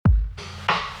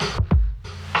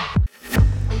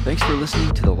Thanks for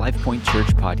listening to the LifePoint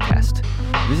Church podcast.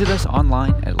 Visit us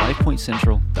online at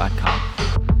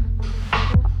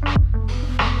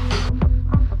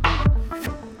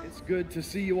lifepointcentral.com. It's good to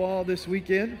see you all this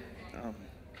weekend.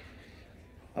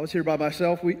 I was here by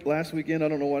myself last weekend. I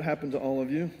don't know what happened to all of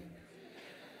you.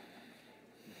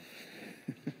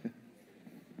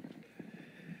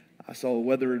 I saw a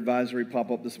weather advisory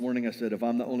pop up this morning. I said, if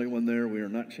I'm the only one there, we are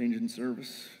not changing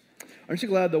service. Aren't you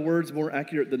glad the word's more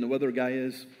accurate than the weather guy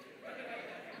is?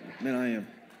 Man, I am.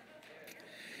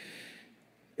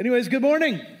 Anyways, good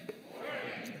morning.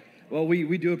 Well,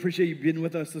 we do appreciate you being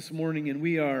with us this morning, and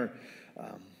we're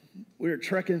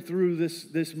trekking through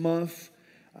this month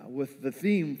with the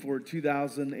theme for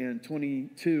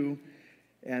 2022.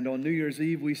 And on New Year's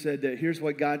Eve, we said that here's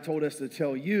what God told us to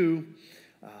tell you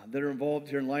that are involved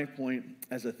here in LifePoint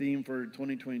as a theme for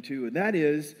 2022, and that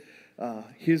is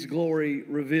His glory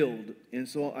revealed. And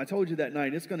so I told you that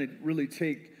night, it's going to really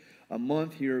take a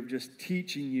month here of just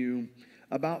teaching you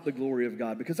about the glory of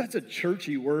God, because that's a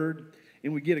churchy word,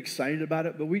 and we get excited about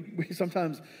it, but we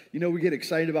sometimes, we get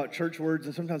excited about church words,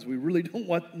 and sometimes we really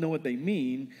don't know what they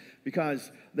mean,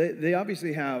 because they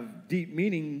obviously have deep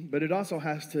meaning, but it also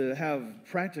has to have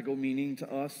practical meaning to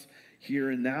us here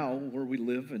and now, where we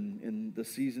live in the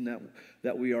season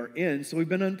that we are in. So we've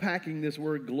been unpacking this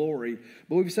word glory,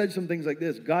 but we've said some things like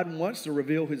this. God wants to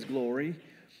reveal His glory.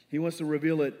 He wants to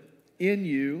reveal it in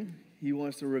you. He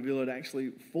wants to reveal it actually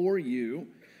for you.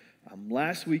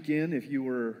 Last weekend, if you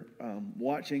were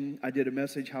watching, I did a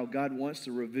message how God wants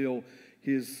to reveal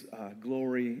His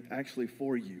glory actually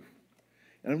for you.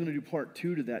 And I'm going to do part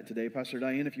 2 to that today. Pastor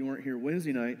Diane, if you weren't here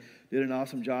Wednesday night, did an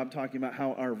awesome job talking about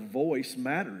how our voice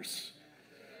matters,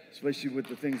 especially with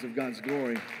the things of God's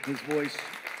glory. His voice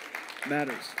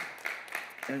matters.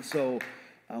 And so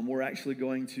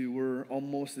we're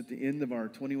almost at the end of our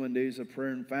 21 days of prayer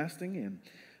and fasting. And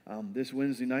this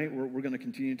Wednesday night, we're going to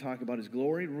continue to talk about His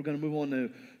glory. We're going to move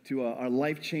on to our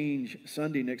Life Change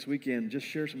Sunday next weekend. Just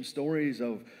share some stories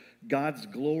of God's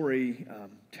glory,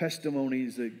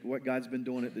 testimonies of what God's been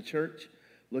doing at the church.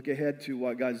 Look ahead to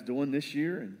what God's doing this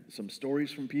year and some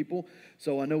stories from people.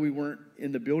 So I know we weren't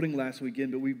in the building last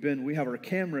weekend, but we have our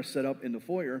camera set up in the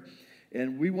foyer,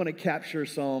 and we want to capture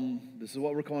this is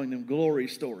what we're calling them, glory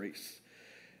stories.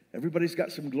 Everybody's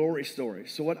got some glory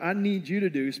stories. So what I need you to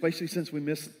do, especially since we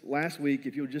missed last week,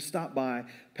 if you'll just stop by,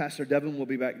 Pastor Devin will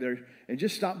be back there, and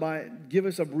just stop by, give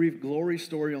us a brief glory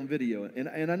story on video.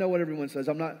 And I know what everyone says,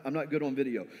 I'm not good on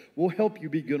video. We'll help you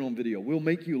be good on video. We'll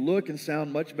make you look and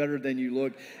sound much better than you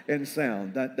look and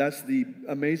sound. That's the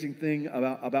amazing thing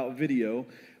about video.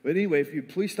 But anyway, if you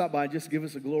please stop by, just give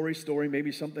us a glory story,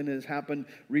 maybe something that has happened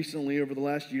recently over the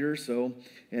last year or so.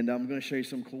 And I'm going to show you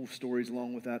some cool stories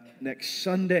along with that next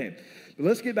Sunday. But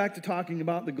let's get back to talking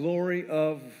about the glory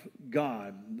of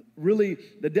God. Really,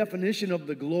 the definition of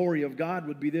the glory of God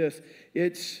would be this.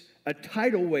 It's a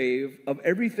tidal wave of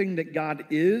everything that God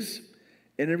is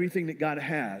and everything that God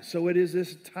has. So it is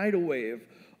this tidal wave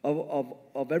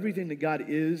of everything that God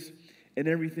is and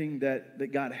everything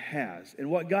that God has. And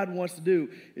what God wants to do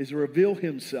is reveal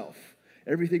Himself,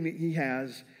 everything that He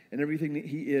has and everything that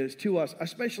He is to us,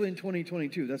 especially in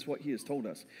 2022. That's what He has told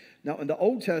us. Now, in the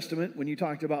Old Testament, when you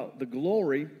talked about the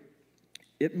glory,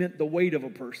 it meant the weight of a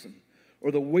person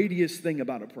or the weightiest thing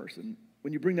about a person.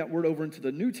 When you bring that word over into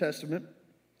the New Testament,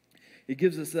 it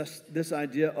gives us this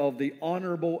idea of the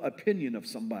honorable opinion of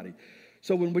somebody.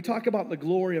 So when we talk about the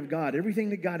glory of God, everything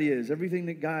that God is, everything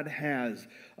that God has,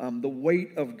 the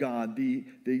weight of God,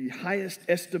 the highest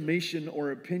estimation or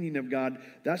opinion of God,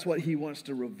 that's what He wants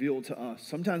to reveal to us.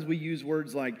 Sometimes we use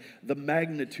words like the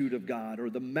magnitude of God or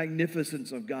the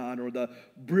magnificence of God or the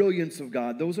brilliance of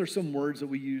God. Those are some words that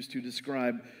we use to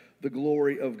describe the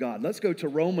glory of God. Let's go to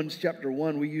Romans chapter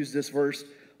 1. We used this verse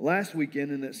last weekend,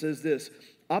 and it says this: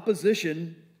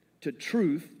 opposition to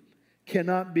truth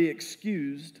cannot be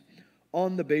excused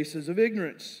on the basis of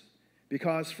ignorance,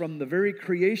 because from the very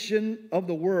creation of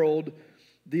the world,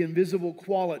 the invisible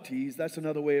qualities, that's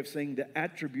another way of saying the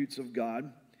attributes of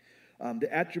God, the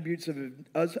attributes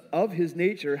of His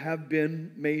nature have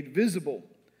been made visible,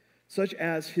 such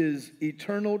as His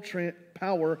eternal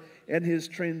power and His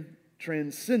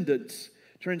transcendence.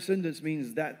 Transcendence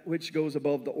means that which goes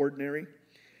above the ordinary.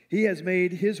 He has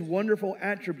made His wonderful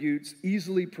attributes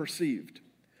easily perceived.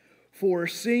 For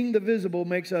seeing the visible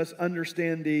makes us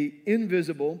understand the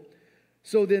invisible.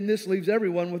 So then this leaves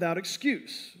everyone without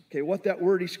excuse. Okay, what that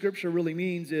wordy scripture really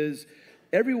means is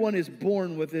everyone is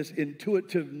born with this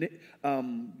intuitive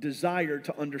desire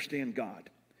to understand God.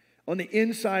 On the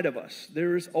inside of us,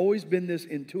 there's always been this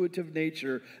intuitive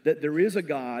nature that there is a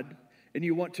God and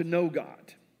you want to know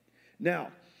God. Now,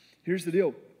 here's the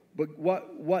deal. But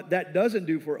what that doesn't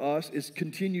do for us is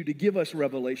continue to give us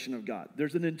revelation of God.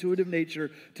 There's an intuitive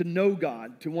nature to know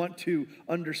God, to want to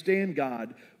understand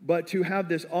God, but to have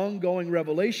this ongoing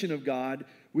revelation of God,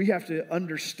 we have to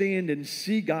understand and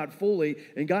see God fully,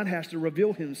 and God has to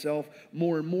reveal himself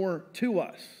more and more to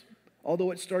us,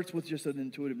 although it starts with just an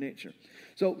intuitive nature.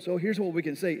 So here's what we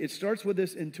can say. It starts with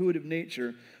this intuitive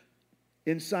nature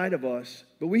inside of us,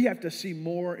 but we have to see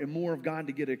more and more of God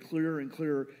to get a clearer and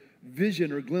clearer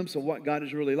vision or glimpse of what God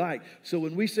is really like. So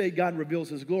when we say God reveals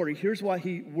his glory, here's what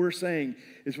we're saying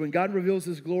is when God reveals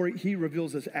his glory, he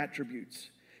reveals his attributes.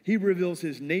 He reveals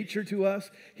his nature to us.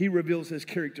 He reveals his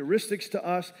characteristics to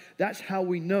us. That's how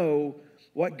we know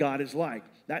what God is like.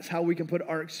 That's how we can put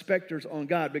our expectors on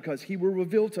God, because he will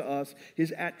reveal to us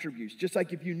his attributes. Just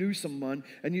like if you knew someone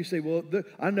and you say, well,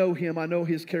 I know him, I know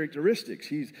his characteristics.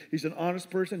 He's an honest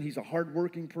person, he's a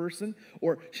hardworking person,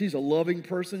 or she's a loving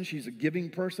person, she's a giving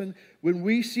person. When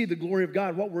we see the glory of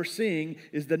God, what we're seeing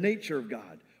is the nature of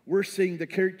God. We're seeing the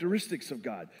characteristics of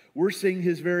God. We're seeing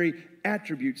his very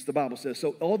attributes, the Bible says.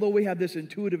 So although we have this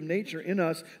intuitive nature in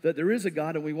us that there is a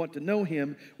God and we want to know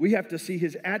him, we have to see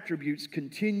his attributes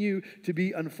continue to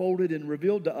be unfolded and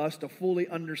revealed to us to fully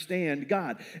understand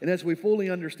God. And as we fully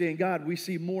understand God, we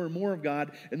see more and more of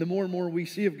God. And the more and more we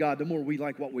see of God, the more we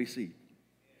like what we see.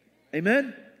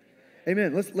 Amen?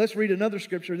 Amen. Let's read another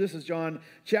scripture. This is John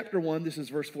chapter 1. This is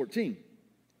verse 14.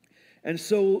 And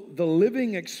so the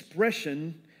living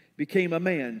expression became a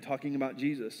man, talking about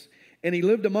Jesus, and he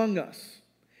lived among us,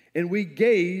 and we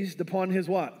gazed upon his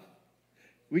what?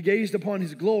 We gazed upon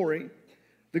his glory,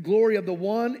 the glory of the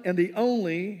one and the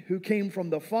only who came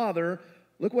from the Father.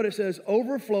 Look what it says,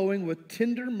 overflowing with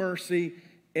tender mercy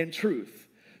and truth.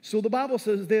 So the Bible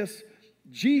says this,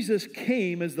 Jesus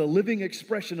came as the living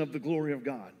expression of the glory of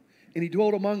God, and he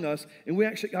dwelt among us, and we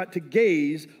actually got to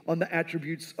gaze on the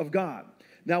attributes of God.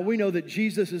 Now, we know that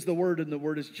Jesus is the Word and the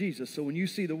Word is Jesus. So when you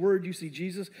see the Word, you see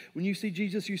Jesus. When you see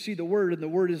Jesus, you see the Word, and the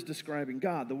Word is describing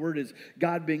God. The Word is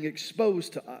God being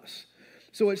exposed to us.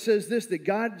 So it says this, that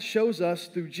God shows us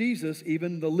through Jesus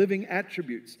even the living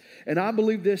attributes. And I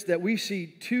believe this, that we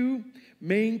see two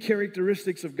main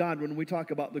characteristics of God when we talk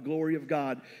about the glory of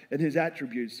God and his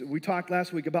attributes. We talked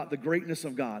last week about the greatness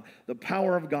of God, the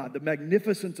power of God, the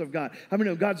magnificence of God. How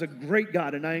many know God's a great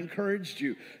God? And I encouraged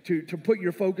you to put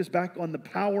your focus back on the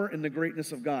power and the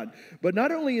greatness of God. But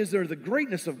not only is there the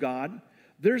greatness of God,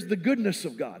 there's the goodness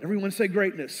of God. Everyone say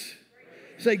greatness.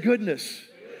 Say goodness.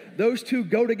 Those two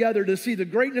go together. To see the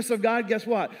greatness of God, guess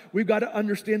what? We've got to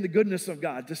understand the goodness of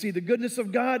God. To see the goodness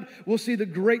of God, we'll see the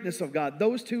greatness of God.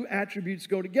 Those two attributes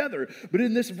go together. But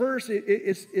in this verse,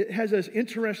 it has this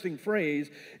interesting phrase.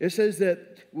 It says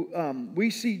that we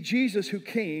see Jesus who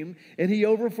came, and he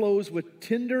overflows with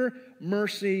tender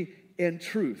mercy and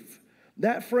truth.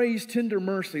 That phrase, tender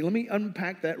mercy, let me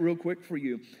unpack that real quick for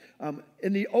you.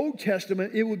 In the Old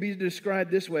Testament, it would be described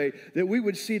this way, that we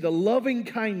would see the loving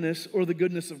kindness or the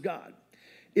goodness of God.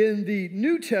 In the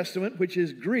New Testament, which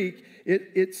is Greek,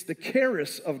 it's the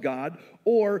charis of God,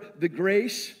 or the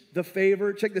grace, the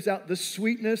favor, check this out, the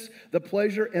sweetness, the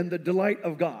pleasure, and the delight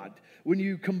of God. When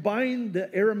you combine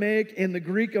the Aramaic and the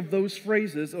Greek of those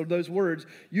phrases, or those words,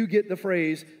 you get the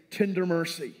phrase tender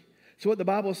mercy. So what the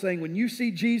Bible is saying, when you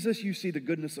see Jesus, you see the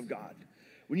goodness of God.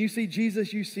 When you see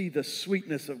Jesus, you see the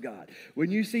sweetness of God.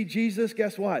 When you see Jesus,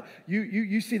 guess what?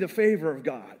 You see the favor of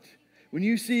God. When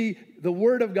you see the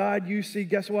Word of God, you see,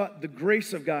 guess what? The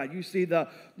grace of God. You see the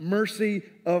mercy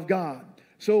of God.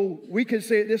 So we could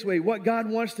say it this way. What God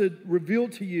wants to reveal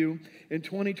to you in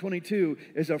 2022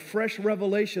 is a fresh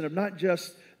revelation of not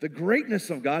just the greatness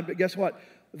of God, but guess what?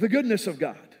 The goodness of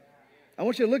God. I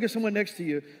want you to look at someone next to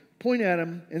you, point at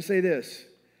him, and say this.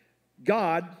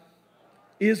 God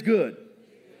is good.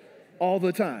 All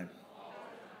the time.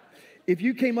 If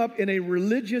you came up in a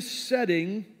religious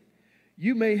setting,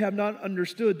 you may have not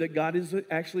understood that God is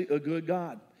actually a good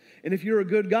God. And if you're a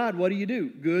good God, what do?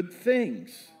 Good things.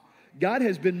 God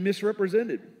has been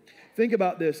misrepresented. Think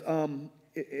about this.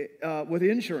 With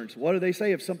insurance, what do they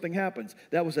say if something happens?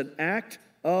 That was an act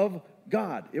of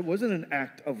God. It wasn't an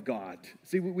act of God.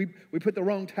 See, we put the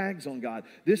wrong tags on God.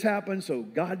 This happened, so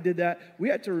God did that. We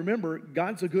have to remember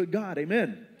God's a good God.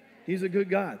 Amen. He's a good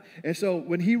God. And so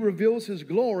when he reveals his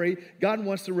glory, God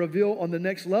wants to reveal on the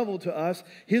next level to us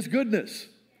his goodness.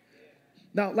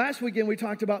 Now, last weekend we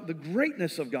talked about the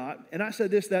greatness of God. And I said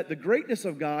this, that the greatness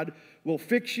of God will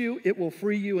fix you, it will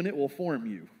free you, and it will form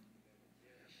you.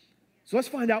 So let's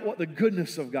find out what the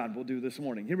goodness of God will do this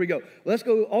morning. Here we go. Let's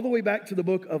go all the way back to the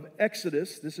book of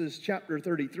Exodus. This is chapter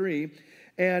 33.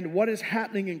 And what is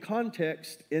happening in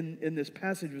context in this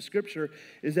passage of Scripture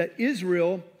is that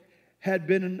Israel had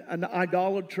been an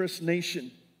idolatrous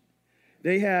nation.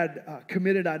 They had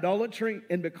committed idolatry,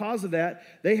 and because of that,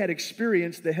 they had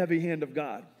experienced the heavy hand of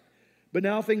God. But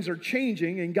now things are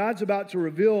changing, and God's about to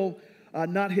reveal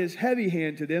not his heavy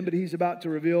hand to them, but he's about to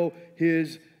reveal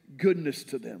his goodness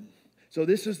to them. So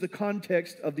this is the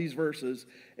context of these verses.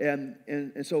 And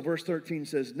so verse 13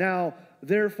 says, "Now,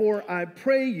 therefore, I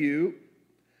pray you,"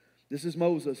 this is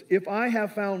Moses, "if I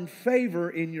have found favor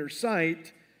in your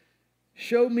sight,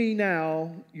 show me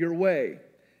now your way,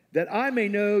 that I may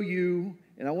know you,"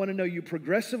 and I want to know you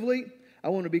progressively. I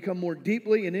want to become more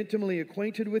deeply and intimately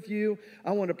acquainted with you.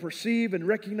 I want to perceive and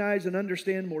recognize and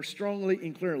understand more strongly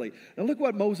and clearly. Now look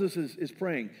what Moses is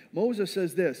praying. Moses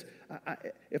says this,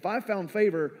 if I found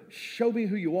favor, show me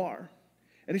who you are.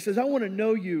 And he says, I want to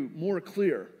know you more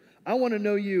clear. I want to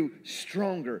know you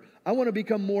stronger. I want to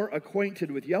become more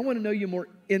acquainted with you. I want to know you more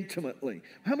intimately.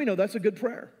 How many know that's a good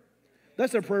prayer?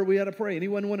 That's a prayer we ought to pray.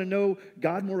 Anyone want to know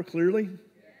God more clearly?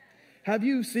 Have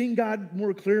you seen God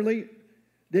more clearly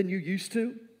than you used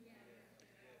to?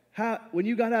 When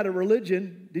you got out of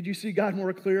religion, did you see God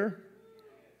more clear?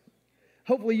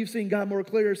 Hopefully you've seen God more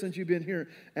clear since you've been here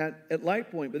at Light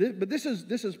Point. But this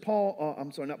is Paul,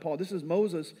 I'm sorry, not Paul, this is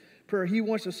Moses' prayer. He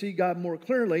wants to see God more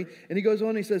clearly. And he goes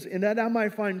on, he says, "And that I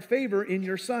might find favor in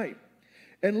your sight.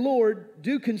 And Lord,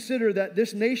 do consider that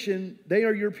this nation, they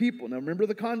are your people." Now remember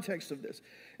the context of this.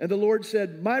 "And the Lord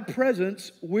said, my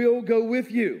presence will go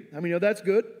with you." How many know that's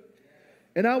good?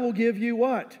 "And I will give you"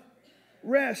 what?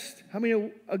 Rest. How many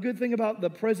know a good thing about the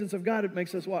presence of God, it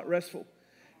makes us what? Restful.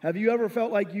 Have you ever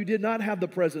felt like you did not have the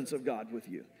presence of God with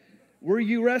you? Were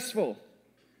you restful?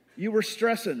 You were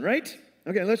stressing, right?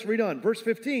 Okay, let's read on. Verse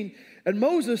 15. "And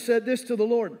Moses said this to the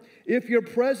Lord, if your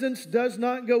presence does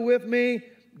not go with me,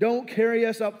 don't carry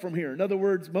us up from here." In other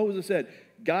words, Moses said,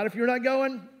 God, if you're not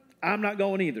going, I'm not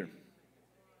going either.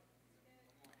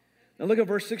 Now look at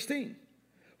verse 16.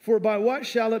 "For by what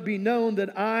shall it be known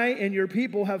that I and your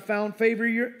people have found favor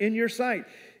in your sight?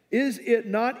 Is it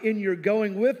not in your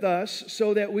going with us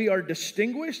so that we are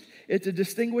distinguished?" It's a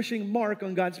distinguishing mark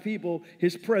on God's people,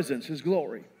 his presence, his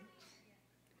glory.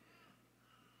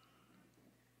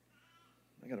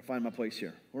 I got to find my place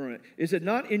here. "Is it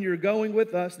not in your going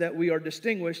with us that we are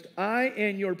distinguished, I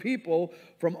and your people,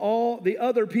 from all the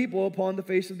other people upon the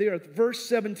face of the earth?" Verse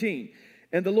 17.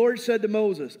 "And the Lord said to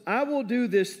Moses, I will do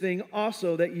this thing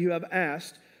also that you have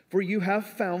asked, for you have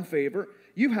found favor.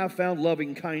 You have found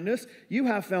loving kindness. You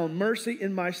have found mercy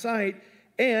in my sight,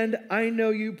 and I know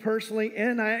you personally,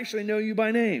 and I actually know you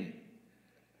by name."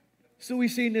 So we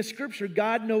see in this scripture,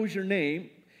 God knows your name.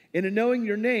 And in knowing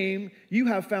your name, you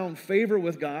have found favor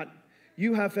with God.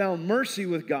 You have found mercy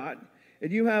with God.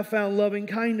 And you have found loving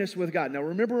kindness with God. Now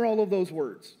remember all of those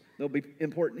words. They'll be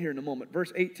important here in a moment.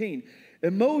 Verse 18.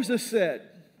 "And Moses said,"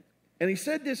 and he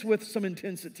said this with some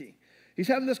intensity. He's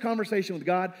having this conversation with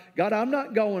God. "God, I'm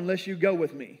not going unless you go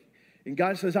with me." And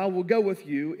God says, "I will go with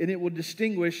you, and it will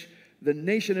distinguish the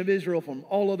nation of Israel from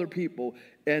all other people.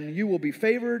 And you will be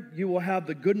favored. You will have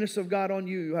the goodness of God on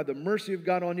you. You have the mercy of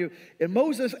God on you." And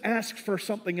Moses asks for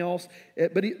something else.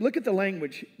 But look at the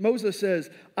language. Moses says,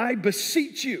 "I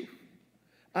beseech you.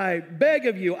 I beg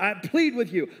of you. I plead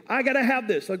with you. I got to have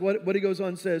this." Like what he goes on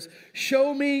and says,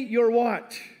 "Show me your"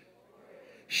 what?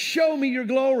 "Show me your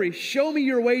glory. Show me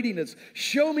your weightiness.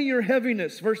 Show me your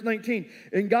heaviness." Verse 19.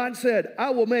 "And God said,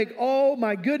 I will make all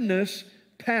my goodness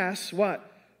pass" what?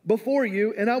 "Before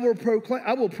you, and I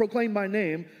will proclaim my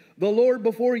name, the Lord,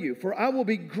 before you. For I will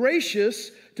be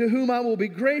gracious to whom I will be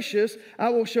gracious. I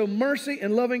will show mercy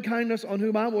and loving kindness on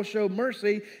whom I will show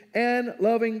mercy and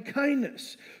loving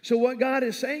kindness." So what God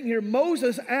is saying here,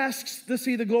 Moses asks to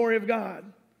see the glory of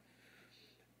God.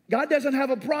 God doesn't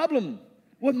have a problem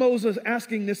with Moses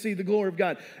asking to see the glory of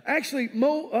God. Actually,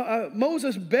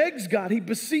 Moses begs God, he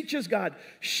beseeches God,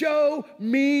 "Show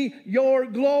me your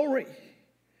glory."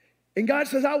 And God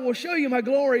says, "I will show you my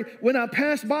glory when I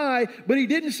pass by." But he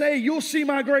didn't say, "You'll see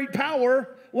my great power."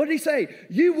 What did he say?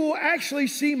 "You will actually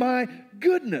see my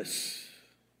goodness."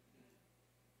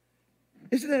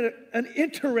 Isn't that an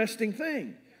interesting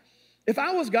thing? If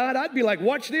I was God, I'd be like,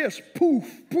 "Watch this.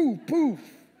 Poof, poof, poof."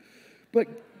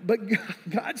 But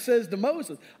God says to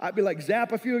Moses, I'd be like,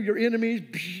 "Zap a few of your enemies,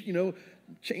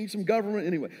 change some government."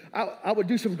 Anyway, I would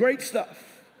do some great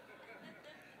stuff.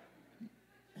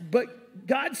 But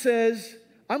God says,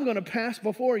 "I'm going to pass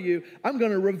before you. I'm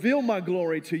going to reveal my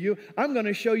glory to you. I'm going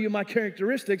to show you my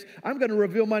characteristics. I'm going to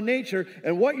reveal my nature.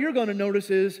 And what you're going to notice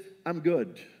is I'm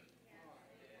good."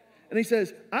 And he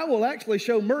says, "I will actually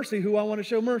show mercy who I want to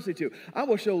show mercy to. I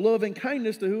will show love and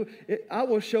kindness to who I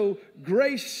will show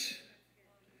grace."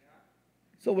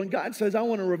 So when God says, I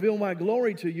want to reveal my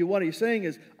glory to you, what he's saying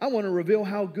is, I want to reveal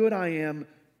how good I am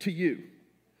to you.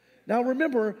 Now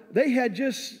remember, they had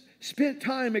just spent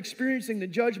time experiencing the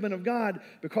judgment of God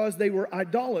because they were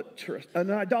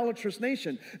an idolatrous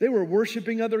nation. They were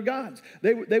worshiping other gods.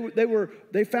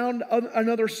 They found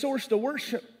another source to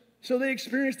worship. So they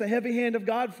experienced the heavy hand of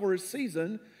God for a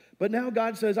season. But now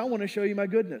God says, I want to show you my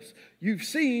goodness. You've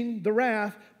seen the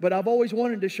wrath, but I've always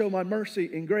wanted to show my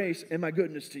mercy and grace and my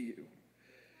goodness to you.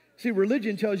 See,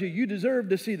 religion tells you you deserve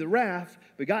to see the wrath,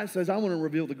 but God says, I want to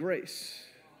reveal the grace.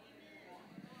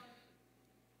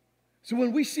 So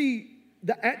when we see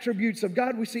the attributes of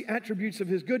God, we see attributes of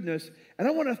his goodness. And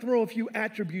I want to throw a few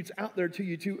attributes out there to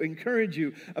you to encourage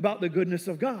you about the goodness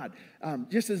of God.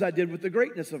 Just as I did with the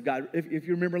greatness of God. If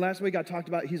you remember last week, I talked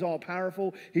about he's all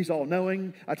powerful, he's all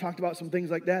knowing. I talked about some things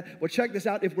like that. Well, check this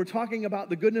out. If we're talking about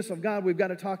the goodness of God, we've got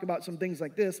to talk about some things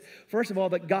like this. First of all,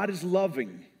 that God is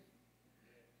loving.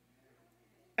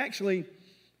 Actually,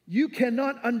 you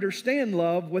cannot understand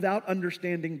love without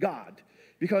understanding God.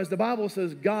 Because the Bible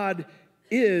says God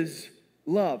is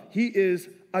love. He is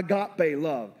agape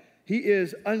love. He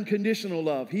is unconditional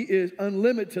love. He is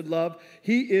unlimited love.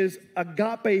 He is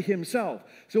agape himself.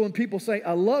 So when people say,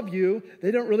 I love you, they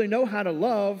don't really know how to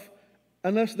love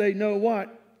unless they know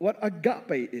what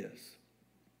agape is.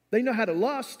 They know how to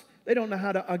lust. They don't know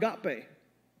how to agape.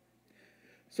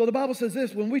 So the Bible says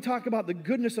this, when we talk about the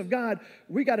goodness of God,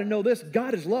 we got to know this,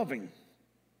 God is loving.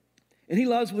 And he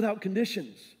loves without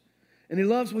conditions. And he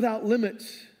loves without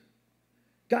limits.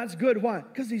 God's good. Why?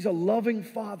 Because he's a loving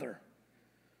father.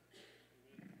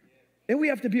 And we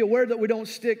have to be aware that we don't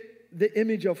stick the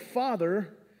image of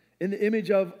father in the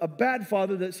image of a bad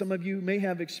father that some of you may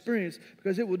have experienced,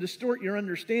 because it will distort your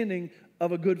understanding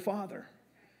of a good father.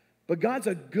 But God's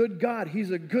a good God.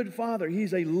 He's a good father.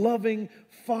 He's a loving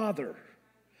father.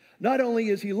 Not only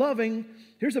is he loving,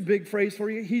 here's a big phrase for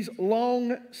you, he's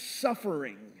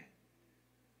long-suffering.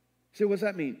 So what's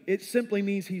that mean? It simply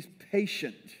means he's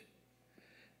patient.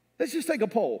 Let's just take a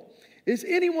poll. Is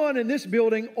anyone in this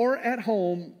building or at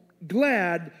home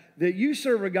glad that you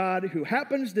serve a God who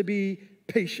happens to be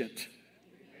patient?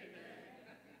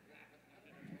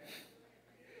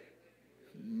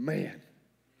 Man.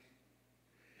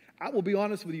 I will be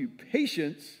honest with you.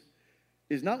 Patience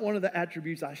is not one of the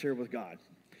attributes I share with God.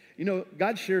 You know,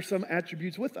 God shares some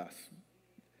attributes with us.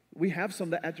 We have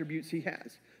some of the attributes he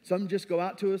has. Some just go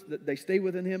out to us, that they stay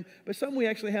within him, but some we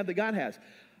actually have that God has.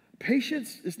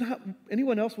 Patience is not,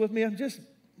 anyone else with me? I'm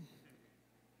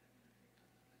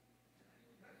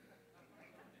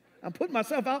putting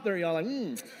myself out there, y'all, like,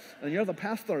 and you're the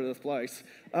pastor of this place.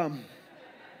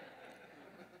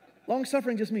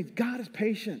 Long-suffering just means God is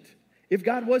patient. If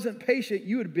God wasn't patient,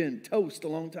 you would have been toast a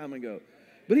long time ago.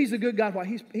 But he's a good God. Why?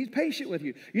 He's patient with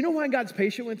you. You know why God's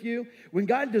patient with you? When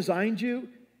God designed you,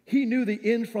 he knew the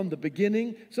end from the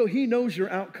beginning, so he knows your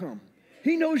outcome.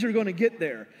 He knows you're going to get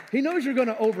there. He knows you're going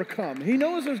to overcome. He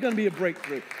knows there's going to be a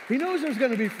breakthrough. He knows there's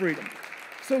going to be freedom.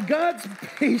 So God's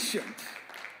patient.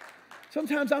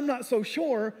 Sometimes I'm not so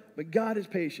sure, but God is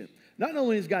patient. Not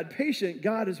only is God patient,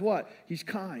 God is what? He's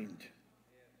kind.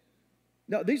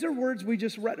 Now, these are words we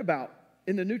just read about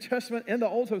in the New Testament and the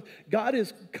Old Testament. God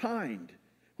is kind,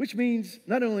 which means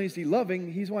not only is he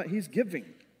loving, he's what? He's giving.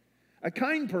 A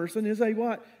kind person is a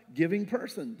what? Giving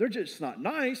person. They're just not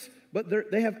nice, but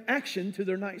they have action to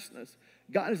their niceness.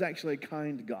 God is actually a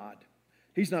kind God.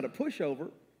 He's not a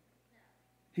pushover.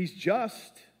 He's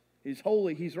just. He's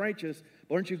holy. He's righteous.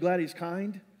 But aren't you glad he's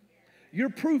kind? You're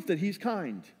proof that he's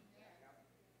kind.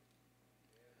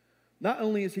 Not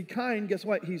only is he kind, guess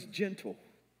what? He's gentle.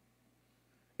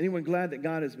 Anyone glad that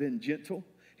God has been gentle?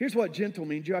 Here's what gentle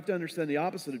means. You have to understand the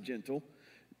opposite of gentle.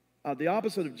 The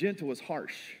opposite of gentle is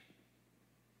harsh.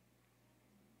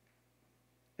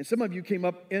 And some of you came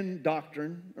up in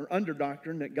doctrine or under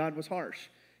doctrine that God was harsh.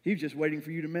 He was just waiting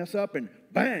for you to mess up and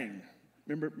bang.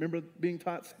 Remember being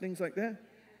taught things like that?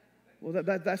 Well,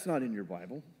 that's not in your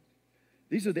Bible.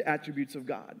 These are the attributes of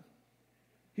God.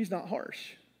 He's not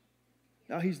harsh.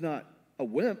 Now, he's not a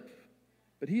wimp,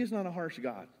 but he is not a harsh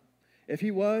God. If he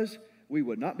was, we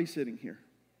would not be sitting here.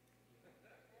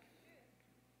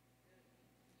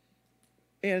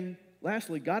 And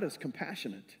lastly, God is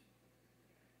compassionate.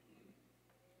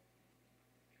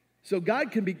 So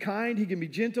God can be kind, he can be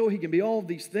gentle, he can be all of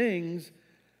these things,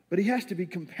 but he has to be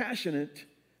compassionate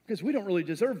because we don't really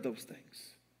deserve those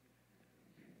things.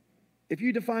 If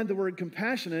you define the word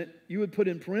compassionate, you would put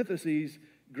in parentheses,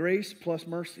 grace plus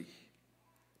mercy.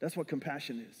 That's what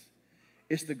compassion is.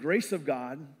 It's the grace of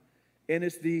God, and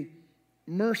it's the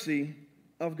mercy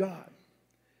of God.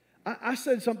 I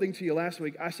said something to you last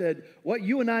week. I said, what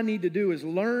you and I need to do is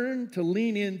learn to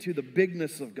lean into the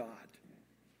bigness of God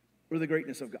or the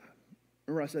greatness of God.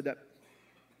 Remember I said that?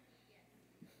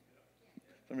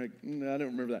 I'm like, no, I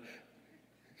don't remember that.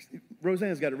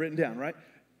 Roseanne's got it written down, right?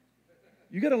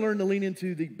 You got to learn to lean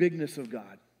into the bigness of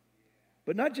God.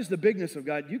 But not just the bigness of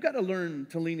God, you got to learn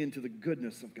to lean into the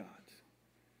goodness of God.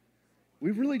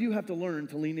 We really do have to learn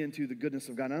to lean into the goodness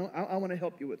of God. I want to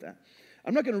help you with that.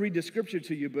 I'm not going to read the scripture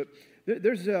to you, but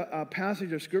there's a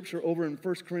passage of scripture over in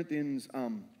 1 Corinthians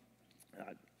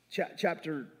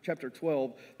chapter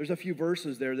 12. There's a few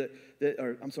verses there that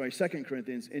are, 2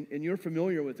 Corinthians, and you're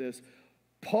familiar with this.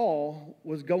 Paul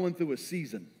was going through a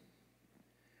season.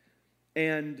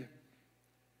 And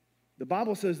the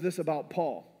Bible says this about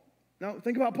Paul. Now,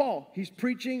 think about Paul. He's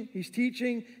preaching, he's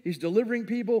teaching, he's delivering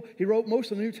people. He wrote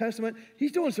most of the New Testament.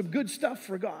 He's doing some good stuff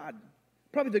for God.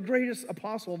 Probably the greatest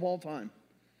apostle of all time.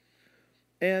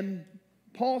 And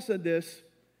Paul said this.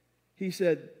 He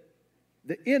said,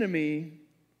 the enemy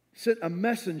sent a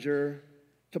messenger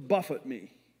to buffet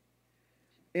me.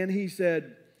 And he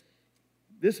said,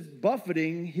 this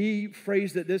buffeting, he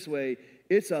phrased it this way,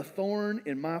 it's a thorn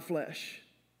in my flesh.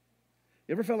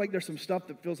 You ever felt like there's some stuff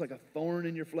that feels like a thorn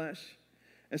in your flesh?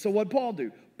 And so what'd Paul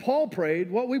do? Paul prayed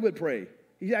what we would pray.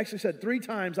 He actually said 3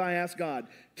 times, I asked God,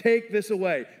 take this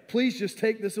away. Please just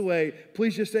take this away.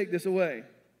 Please just take this away.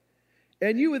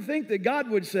 And you would think that God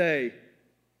would say,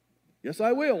 yes,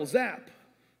 I will, zap.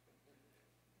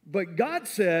 But God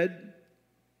said,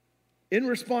 in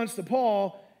response to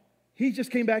Paul, he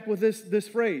just came back with this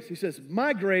phrase. He says,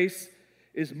 my grace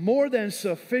is more than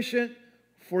sufficient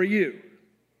for you.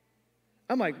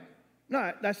 I'm like,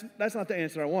 no, that's not the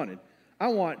answer I wanted. I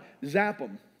want zap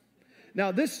them.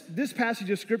 Now, this passage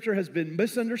of Scripture has been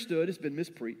misunderstood. It's been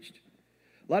mispreached.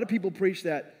 A lot of people preach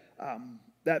that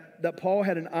Paul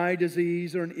had an eye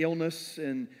disease or an illness,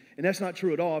 and that's not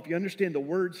true at all. If you understand the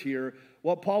words here,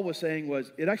 what Paul was saying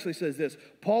was, it actually says this,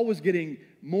 Paul was getting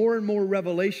more and more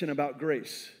revelation about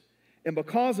grace. And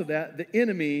because of that, the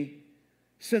enemy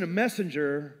sent a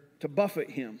messenger to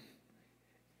buffet him.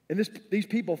 And these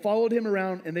people followed him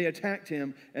around, and they attacked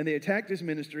him, and they attacked his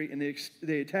ministry, and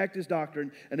they attacked his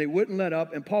doctrine, and they wouldn't let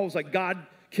up. And Paul was like, God,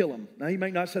 kill him. Now, he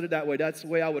might not have said it that way. That's the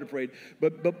way I would have prayed.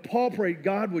 But Paul prayed,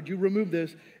 God, would you remove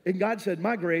this? And God said,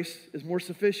 my grace is more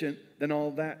sufficient than all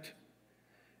of that.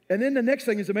 And then the next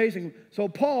thing is amazing. So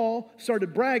Paul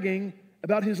started bragging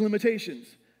about his limitations,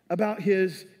 about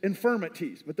his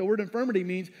infirmities. But the word infirmity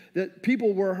means that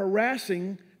people were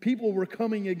harassing, people were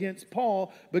coming against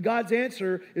Paul, but God's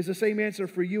answer is the same answer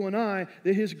for you and I,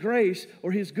 that his grace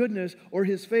or his goodness or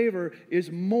his favor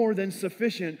is more than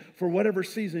sufficient for whatever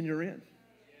season you're in.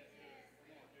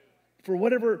 For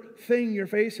whatever thing you're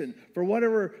facing, for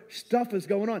whatever stuff is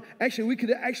going on. Actually, we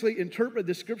could actually interpret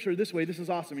this scripture this way. This is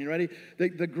awesome. You ready?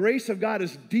 The grace of God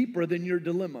is deeper than your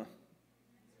dilemma.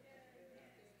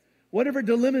 Whatever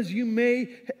dilemmas you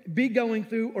may be going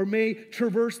through or may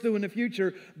traverse through in the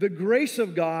future, the grace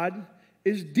of God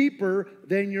is deeper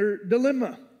than your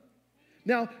dilemma.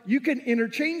 Now, you can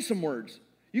interchange some words.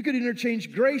 You could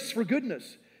interchange grace for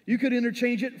goodness. You could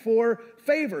interchange it for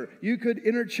favor. You could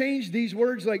interchange these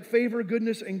words like favor,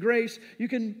 goodness, and grace. You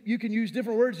can use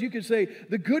different words. You could say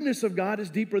the goodness of God is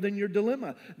deeper than your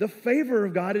dilemma. The favor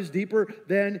of God is deeper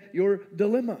than your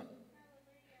dilemma.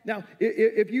 Now,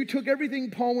 if you took everything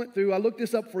Paul went through, I looked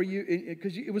this up for you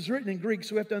because it was written in Greek,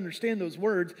 so we have to understand those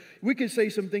words. We could say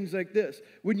some things like this.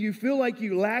 When you feel like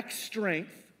you lack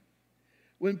strength,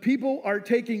 when people are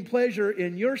taking pleasure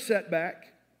in your setback,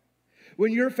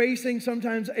 when you're facing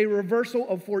sometimes a reversal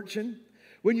of fortune,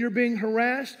 when you're being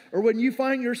harassed, or when you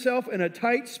find yourself in a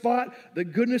tight spot, the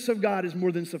goodness of God is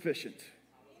more than sufficient.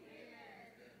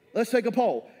 Let's take a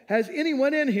poll. Has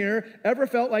anyone in here ever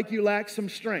felt like you lack some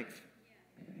strength?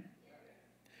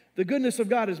 The goodness of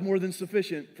God is more than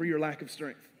sufficient for your lack of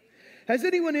strength. Has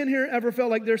anyone in here ever felt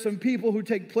like there's some people who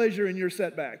take pleasure in your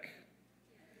setback?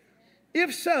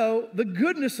 If so, the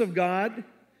goodness of God,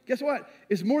 guess what,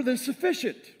 is more than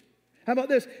sufficient. How about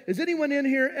this? Has anyone in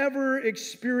here ever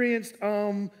experienced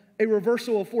a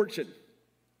reversal of fortune?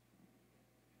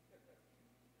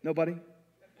 Nobody?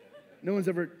 No one's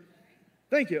ever?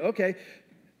 Thank you. Okay.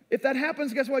 If that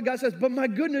happens, guess what? God says, but my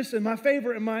goodness and my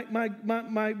favor and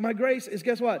my grace is,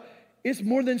 guess what? It's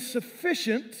more than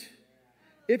sufficient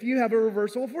if you have a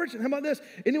reversal of fortune. How about this?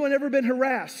 Anyone ever been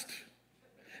harassed?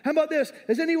 How about this?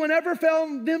 Has anyone ever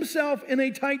found themselves in a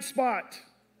tight spot?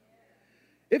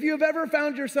 If you have ever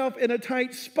found yourself in a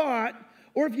tight spot,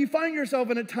 or if you find yourself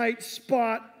in a tight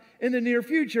spot in the near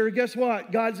future, guess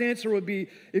what? God's answer would be,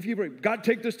 if you pray, God,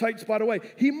 take this tight spot away.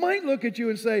 He might look at you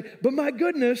and say, but my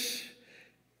goodness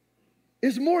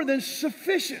is more than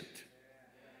sufficient.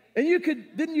 And you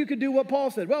could do what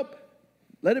Paul said. Well,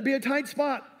 let it be a tight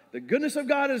spot. The goodness of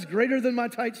God is greater than my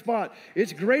tight spot.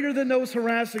 It's greater than those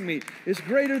harassing me. It's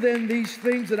greater than these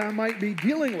things that I might be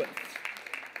dealing with.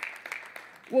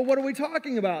 Well, what are we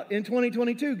talking about in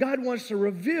 2022? God wants to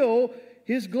reveal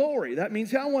His glory. That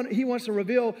means He wants to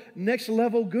reveal next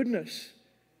level goodness.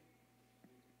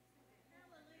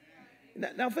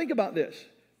 Now think about this.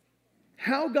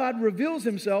 How God reveals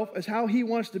Himself is how He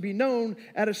wants to be known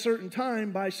at a certain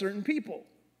time by certain people.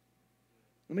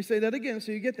 Let me say that again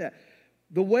so you get that.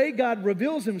 The way God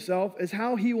reveals Himself is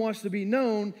how He wants to be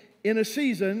known in a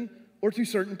season or to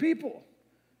certain people.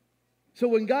 So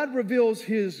when God reveals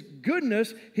His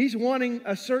goodness, He's wanting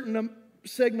a certain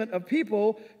segment of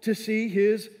people to see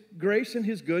His grace and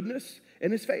His goodness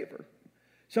and His favor.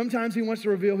 Sometimes He wants to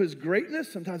reveal His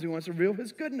greatness. Sometimes He wants to reveal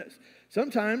His goodness.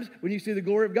 Sometimes when you see the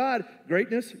glory of God,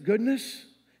 greatness, goodness,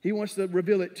 He wants to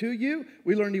reveal it to you.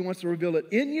 We learned He wants to reveal it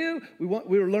in you.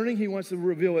 We're learning He wants to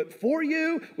reveal it for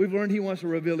you. We've learned He wants to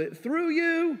reveal it through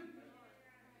you.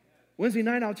 Wednesday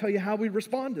night, I'll tell you how we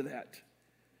respond to that.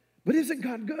 But isn't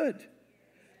God good?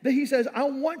 That He says, I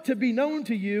want to be known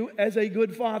to you as a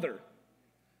good Father.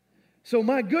 So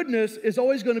my goodness is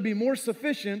always going to be more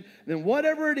sufficient than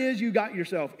whatever it is you got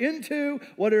yourself into,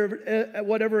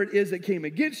 whatever it is that came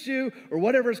against you, or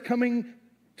whatever is coming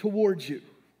towards you.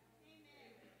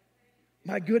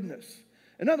 My goodness.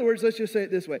 In other words, let's just say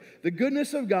it this way. The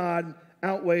goodness of God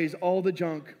outweighs all the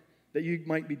junk that you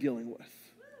might be dealing with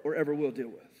or ever will deal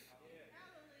with.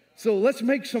 So let's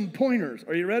make some pointers.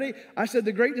 Are you ready? I said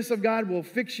the greatness of God will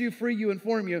fix you, free you,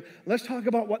 inform you. Let's talk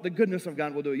about what the goodness of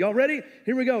God will do. Y'all ready?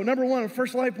 Here we go. Number one,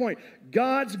 first life point.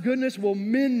 God's goodness will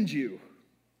mend you.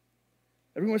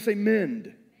 Everyone say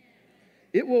mend.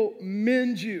 It will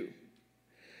mend you.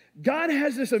 God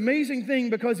has this amazing thing,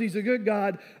 because He's a good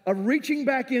God, of reaching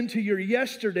back into your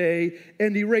yesterday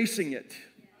and erasing it,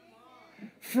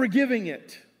 forgiving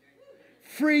it,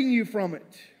 freeing you from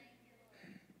it.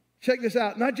 Check this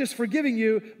out. Not just forgiving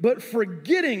you, but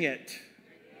forgetting it.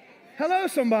 Hello,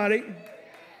 somebody.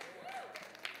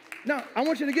 Now, I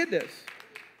want you to get this.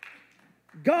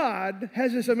 God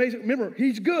has this amazing, remember,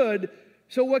 He's good,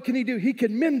 so what can He do? He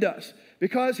can mend us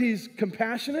because He's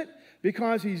compassionate,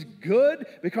 because He's good,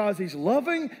 because He's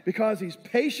loving, because He's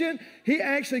patient. He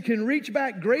actually can reach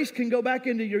back. Grace can go back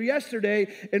into your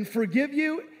yesterday and forgive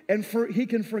you, and He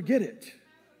can forget it.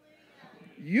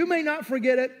 You may not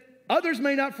forget it. Others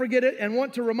may not forget it and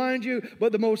want to remind you,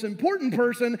 but the most important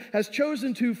person has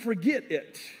chosen to forget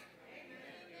it.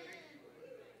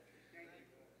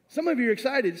 Some of you are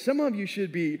excited. Some of you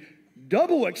should be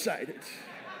double excited.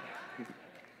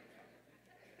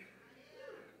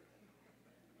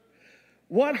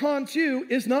 What haunts you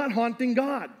is not haunting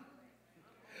God.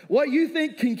 What you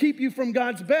think can keep you from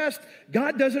God's best,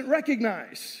 God doesn't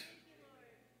recognize.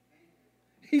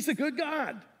 He's a good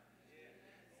God.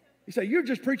 You say, you're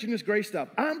just preaching this grace stuff.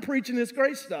 I'm preaching this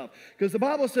grace stuff because the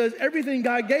Bible says everything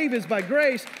God gave is by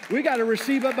grace. We got to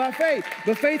receive it by faith.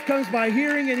 But faith comes by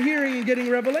hearing and getting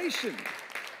revelation.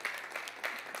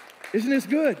 Isn't this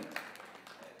good?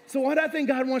 So what I think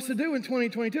God wants to do in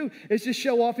 2022 is just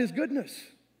show off His goodness.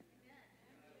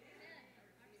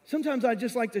 Sometimes I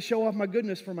just like to show off my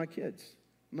goodness for my kids,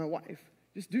 my wife.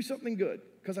 Just do something good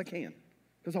because I can,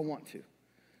 because I want to.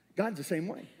 God's the same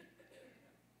way.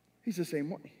 He's the same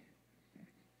way.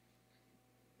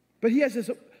 But He has this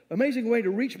amazing way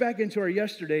to reach back into our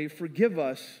yesterday, forgive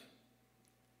us,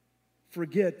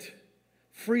 forget,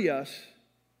 free us.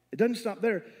 It doesn't stop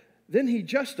there. Then He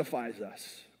justifies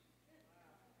us.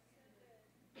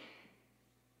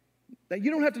 Now, you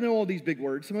don't have to know all these big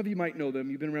words. Some of you might know them.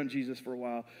 You've been around Jesus for a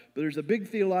while. But there's a big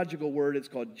theological word. It's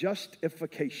called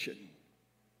justification.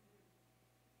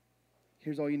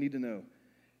 Here's all you need to know.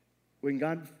 When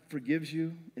God forgives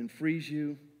you and frees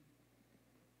you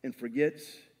and forgets,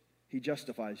 He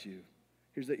justifies you.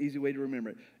 Here's the easy way to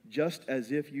remember it. Just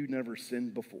as if you never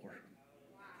sinned before.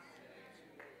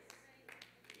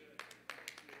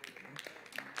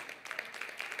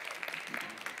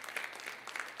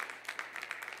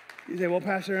 You say, well,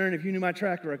 Pastor Aaron, if you knew my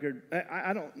track record,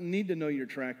 I don't need to know your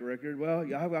track record. Well,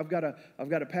 I've got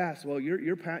a past. Well,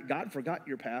 your past, God forgot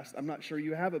your past. I'm not sure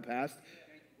you have a past.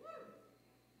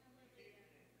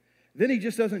 Then He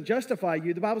just doesn't justify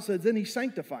you. The Bible says then He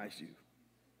sanctifies you.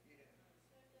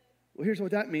 Well, here's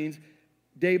what that means.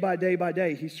 Day by day by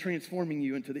day, He's transforming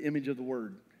you into the image of the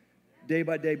Word. Day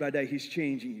by day by day, He's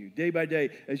changing you. Day by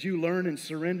day, as you learn and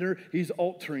surrender, He's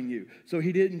altering you. So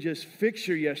He didn't just fix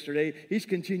your yesterday. He's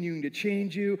continuing to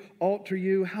change you, alter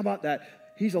you. How about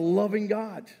that? He's a loving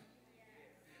God.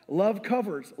 Love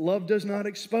covers. Love does not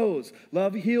expose.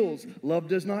 Love heals. Love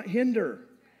does not hinder.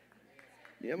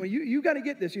 Yeah, well, you got to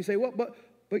get this. You say, well,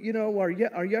 but you know, our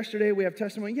yesterday we have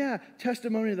testimony. Yeah,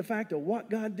 testimony of the fact of what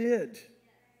God did.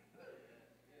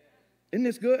 Isn't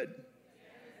this good?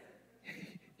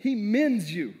 He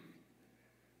mends you.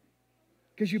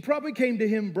 Because you probably came to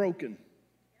him broken.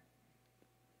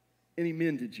 And he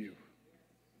mended you.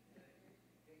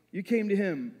 You came to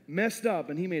him messed up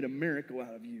and he made a miracle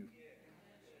out of you.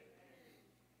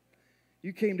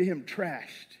 You came to him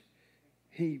trashed.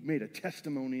 He made a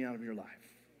testimony out of your life.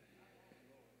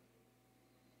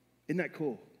 Isn't that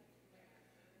cool?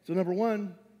 So number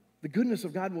one, the goodness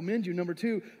of God will mend you. Number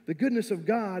two, the goodness of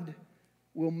God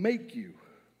will make you.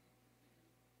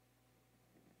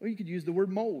 Well, you could use the word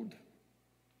mold.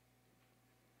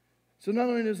 So not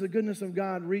only does the goodness of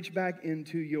God reach back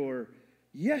into your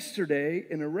yesterday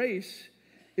in a race,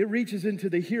 it reaches into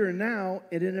the here and now,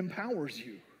 and it empowers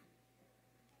you.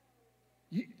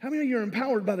 How many of you are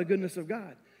empowered by the goodness of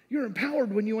God? You're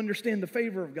empowered when you understand the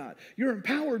favor of God. You're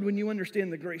empowered when you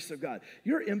understand the grace of God.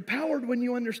 You're empowered when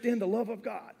you understand the love of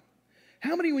God.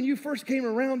 How many, when you first came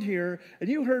around here and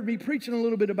you heard me preaching a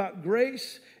little bit about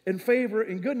grace and favor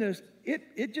and goodness,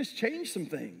 it just changed some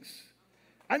things.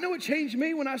 I know it changed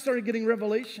me when I started getting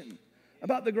revelation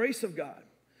about the grace of God.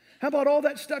 How about all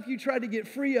that stuff you tried to get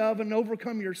free of and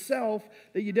overcome yourself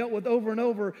that you dealt with over and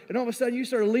over, and all of a sudden you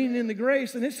started leaning into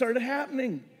grace and it started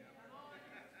happening.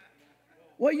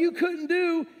 What you couldn't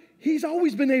do, he's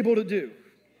always been able to do.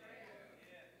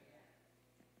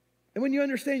 And when you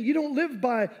understand you don't live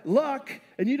by luck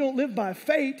and you don't live by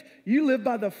fate, you live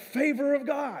by the favor of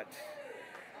God.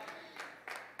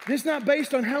 It's not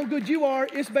based on how good you are,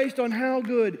 it's based on how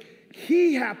good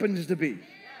he happens to be.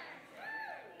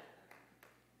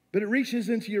 But it reaches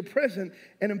into your present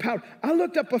and empowers. I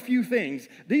looked up a few things.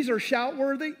 These are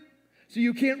shout-worthy, so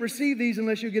you can't receive these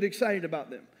unless you get excited about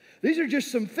them. These are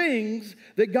just some things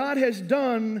that God has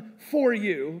done for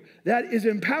you that is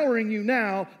empowering you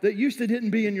now that used to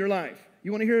didn't be in your life.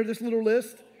 You want to hear this little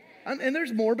list? And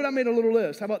there's more, but I made a little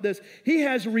list. How about this? He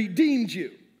has redeemed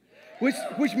you,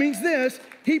 which means this.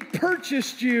 He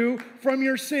purchased you from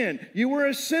your sin. You were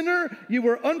a sinner. You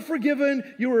were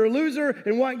unforgiven. You were a loser.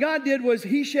 And what God did was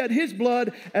he shed his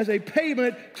blood as a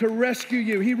payment to rescue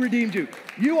you. He redeemed you.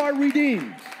 You are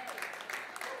redeemed.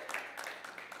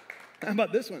 How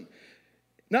about this one?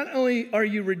 Not only are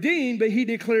you redeemed, but he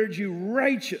declared you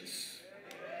righteous.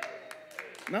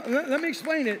 Now, let me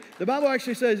explain it. The Bible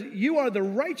actually says you are the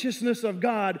righteousness of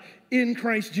God in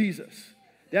Christ Jesus.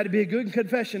 That would be a good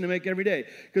confession to make every day.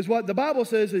 Because what the Bible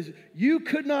says is you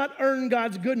could not earn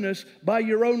God's goodness by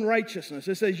your own righteousness.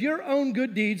 It says your own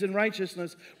good deeds and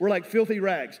righteousness were like filthy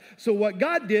rags. So what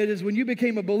God did is when you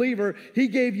became a believer, he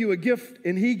gave you a gift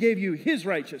and he gave you his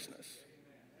righteousness.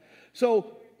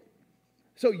 So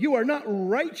you are not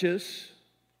righteous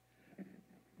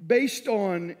based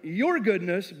on your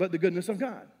goodness, but the goodness of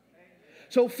God.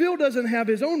 So Phil doesn't have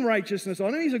his own righteousness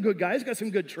on him. He's a good guy. He's got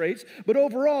some good traits. But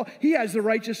overall, he has the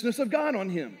righteousness of God on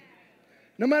him.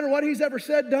 No matter what he's ever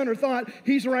said, done, or thought,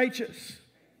 he's righteous.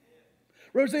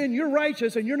 Roseanne, you're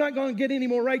righteous, and you're not going to get any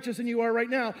more righteous than you are right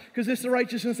now because it's the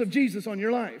righteousness of Jesus on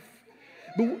your life.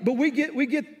 But we get,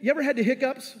 you ever had the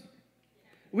hiccups?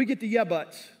 We get the yeah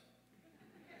buts.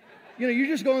 You know, you're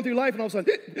just going through life and all of a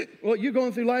sudden, well, you're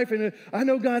going through life and I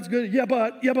know God's good. Yeah,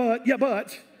 but.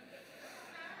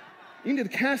 You need to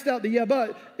cast out the yeah,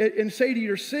 but and say to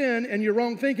your sin and your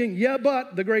wrong thinking, yeah,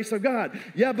 but the grace of God.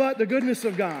 Yeah, but the goodness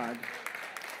of God.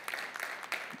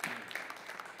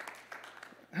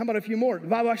 How about a few more? The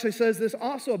Bible actually says this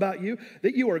also about you,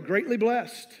 that you are greatly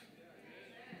blessed.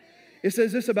 It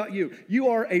says this about you. You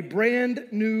are a brand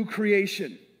new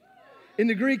creation. In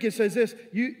the Greek, it says this,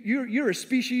 you're a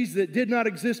species that did not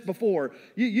exist before.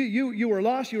 You were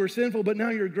lost, you were sinful, but now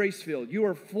you're grace-filled. You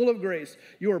are full of grace.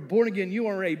 You are born again. You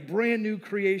are a brand new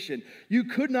creation. You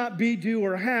could not be, do,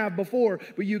 or have before,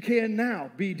 but you can now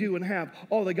be, do, and have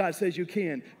all that God says you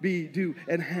can be, do,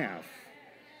 and have.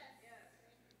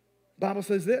 The Bible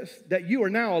says this, that you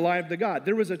are now alive to God.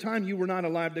 There was a time you were not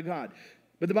alive to God.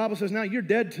 But the Bible says now you're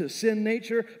dead to sin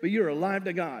nature, but you're alive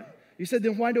to God. You said,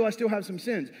 then why do I still have some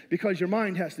sins? Because your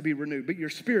mind has to be renewed, but your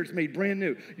spirit's made brand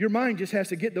new. Your mind just has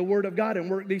to get the word of God and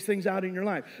work these things out in your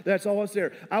life. That's all that's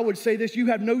there. I would say this, you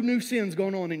have no new sins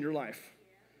going on in your life.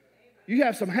 You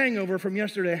have some hangover from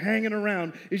yesterday hanging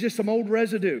around. It's just some old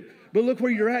residue. But look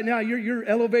where you're at now. You're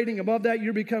elevating above that.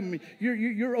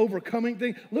 You're overcoming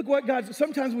things. Look what God,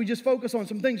 sometimes we just focus on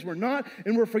some things we're not,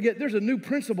 and we'll forget there's a new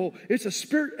principle. It's a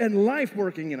spirit and life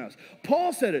working in us.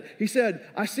 Paul said it. He said,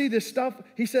 I see this stuff.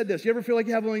 He said this. You ever feel like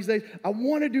you have one of these days? I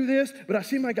want to do this, but I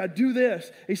seem like I do this.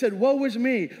 He said, woe is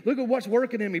me. Look at what's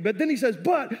working in me. But then he says,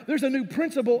 but there's a new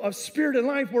principle of spirit and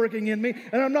life working in me,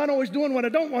 and I'm not always doing what I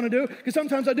don't want to do, because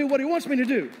sometimes I do what he wants me to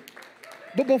do.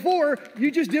 But before,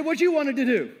 you just did what you wanted to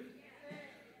do.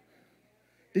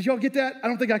 Did y'all get that? I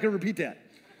don't think I can repeat that.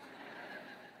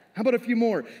 How about a few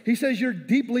more? He says you're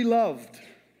deeply loved.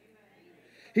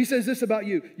 He says this about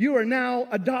you. You are now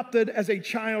adopted as a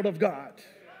child of God.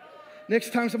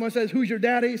 Next time someone says, who's your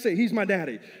daddy? Say, he's my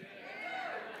daddy.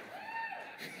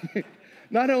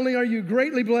 Not only are you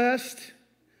greatly blessed,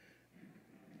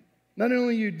 not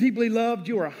only are you deeply loved,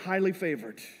 you are highly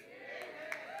favored.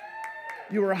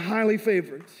 You are highly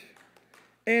favored.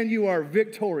 And you are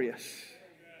victorious.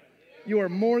 You are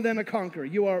more than a conqueror.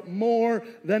 You are more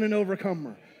than an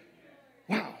overcomer.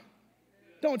 Wow.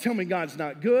 Don't tell me God's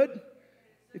not good.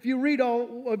 If you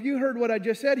heard what I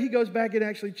just said, he goes back and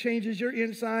actually changes your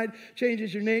inside,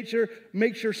 changes your nature,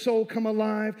 makes your soul come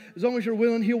alive. As long as you're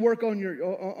willing, he'll work on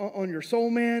your soul,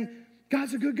 man.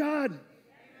 God's a good God.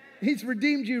 He's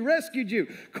redeemed you, rescued you,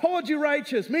 called you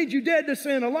righteous, made you dead to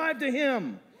sin, alive to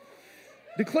him.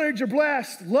 Declared you're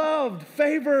blessed, loved,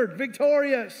 favored,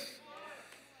 victorious.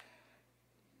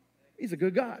 He's a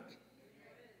good God.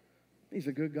 He's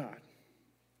a good God.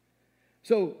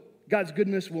 So God's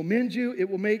goodness will mend you. It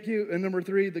will make you. And number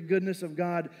 3, the goodness of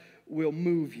God will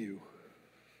move you.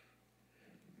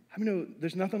 I mean,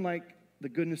 there's nothing like the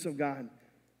goodness of God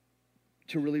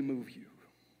to really move you.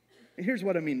 And here's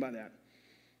what I mean by that.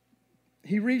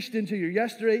 He reached into your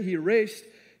yesterday. He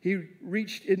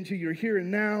reached into your here and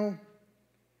now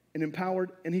and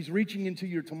empowered. And he's reaching into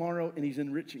your tomorrow and he's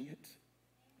enriching it.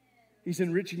 He's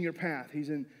enriching your path. He's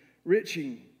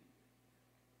enriching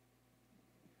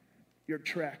your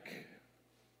trek.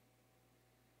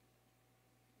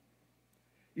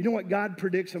 You know what God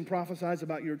predicts and prophesies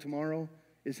about your tomorrow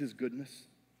is his goodness.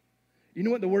 You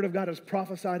know what the word of God has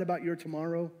prophesied about your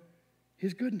tomorrow?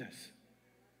 His goodness.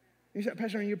 You said,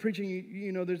 Pastor, you're preaching,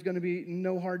 you know, there's going to be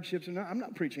no hardships. And I'm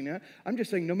not preaching that. I'm just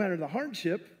saying no matter the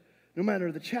hardship, no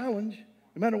matter the challenge,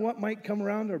 no matter what might come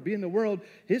around or be in the world,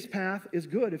 his path is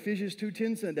good. Ephesians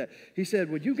 2:10 said that. He said,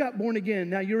 when you got born again,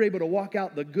 now you're able to walk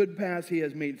out the good paths he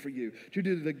has made for you, to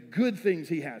do the good things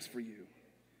he has for you.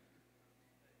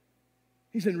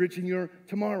 He's enriching your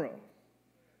tomorrow.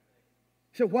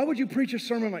 So why would you preach a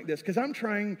sermon like this? Because I'm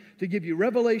trying to give you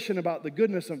revelation about the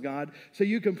goodness of God so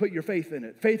you can put your faith in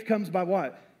it. Faith comes by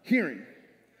what? Hearing.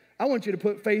 I want you to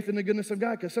put faith in the goodness of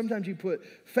God, because sometimes you put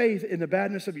faith in the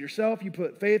badness of yourself. You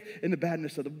put faith in the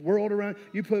badness of the world around.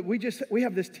 We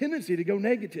have this tendency to go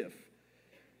negative,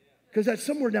 because that's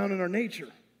somewhere down in our nature.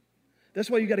 That's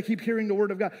why you got to keep hearing the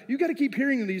word of God. You got to keep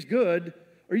hearing that he's good,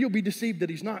 or you'll be deceived that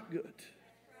he's not good.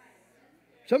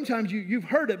 Sometimes you've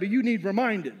heard it, but you need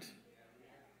reminded,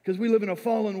 because we live in a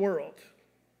fallen world.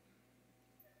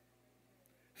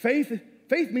 Faith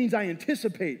means I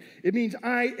anticipate. It means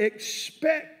I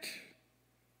expect.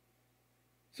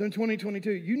 So in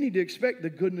 2022, you need to expect the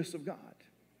goodness of God.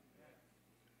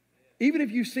 Even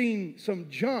if you've seen some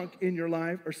junk in your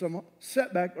life or some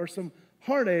setback or some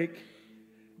heartache,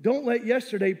 don't let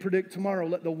yesterday predict tomorrow.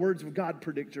 Let the words of God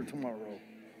predict your tomorrow.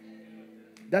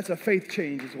 That's a faith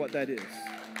change is what that is.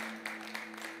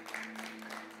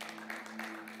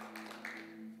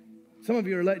 Some of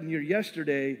you are letting your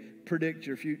yesterday predict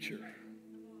your future.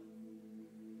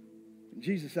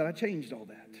 Jesus said, I changed all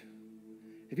that.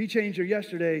 If he changed your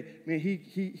yesterday, man, he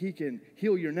can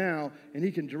heal your now, and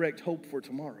he can direct hope for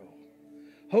tomorrow.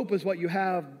 Hope is what you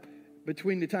have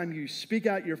between the time you speak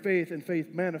out your faith and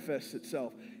faith manifests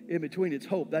itself. In between, it's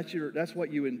hope. That's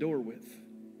what you endure with.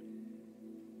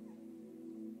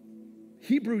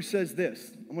 Hebrews says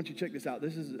this. I want you to check this out.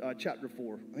 This is chapter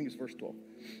 4. I think it's verse 12.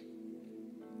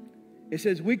 It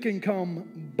says, we can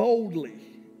come boldly.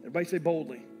 Everybody say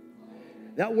boldly.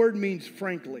 That word means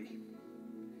frankly.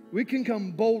 We can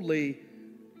come boldly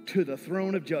to the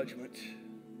throne of judgment.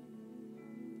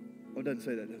 Oh, it doesn't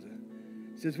say that, does it?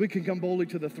 It says we can come boldly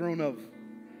to the throne of,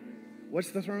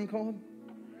 what's the throne called?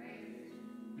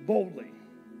 Boldly.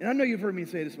 And I know you've heard me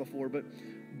say this before, but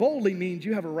boldly means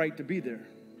you have a right to be there.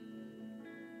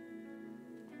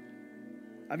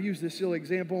 I've used this silly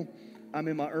example. I'm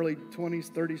in my early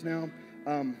 20s, 30s now.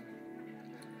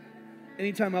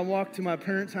 Anytime I walk to my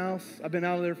parents' house, I've been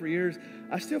out of there for years,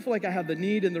 I still feel like I have the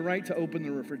need and the right to open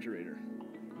the refrigerator.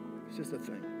 It's just a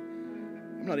thing.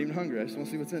 I'm not even hungry. I just want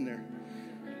to see what's in there.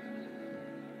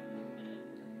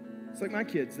 It's like my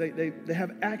kids. They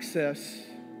have access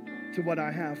to what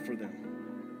I have for them.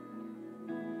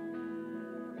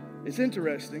 It's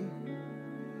interesting.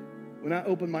 When I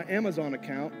open my Amazon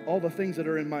account, all the things that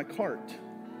are in my cart.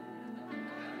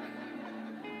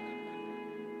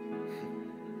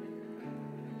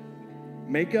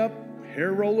 Makeup,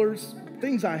 hair rollers,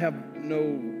 things I have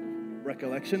no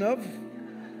recollection of,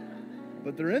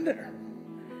 but they're in there.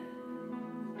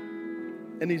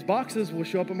 And these boxes will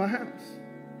show up in my house.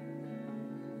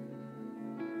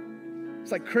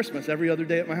 It's like Christmas every other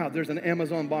day at my house. There's an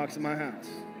Amazon box in my house.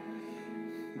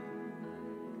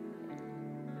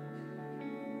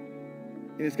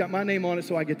 And it's got my name on it,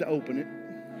 so I get to open it.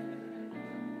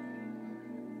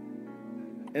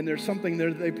 And there's something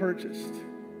there that they purchased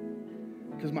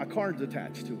because my card's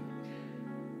attached to it.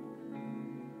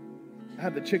 I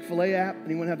have the Chick-fil-A app.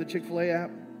 Anyone have the Chick-fil-A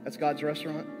app? That's God's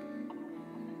restaurant.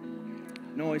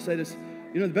 No, I say this.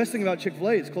 You know, the best thing about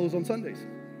Chick-fil-A is closed on Sundays.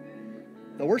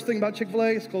 The worst thing about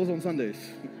Chick-fil-A is closed on Sundays.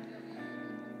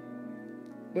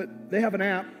 But they have an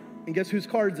app, and guess whose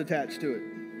card's attached to it?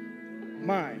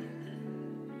 Mine.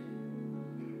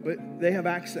 But they have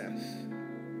access.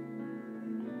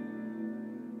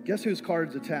 Guess whose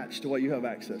card's attached to what you have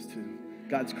access to?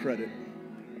 God's credit.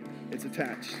 It's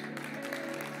attached.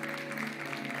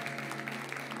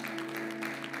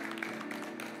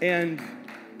 And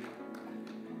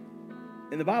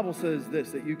the Bible says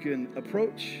this, that you can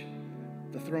approach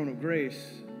the throne of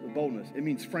grace with boldness. It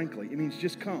means frankly. It means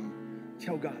just come.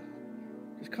 Tell God.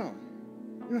 Just come.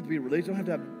 You don't have to be religious. You don't have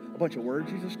to have a bunch of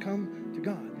words. You just come to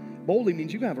God. Boldly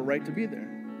means you have a right to be there.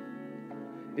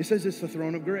 It says it's the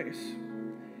throne of grace.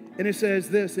 And it says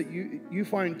this, that you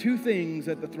find two things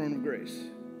at the throne of grace.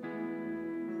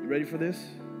 You ready for this?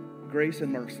 Grace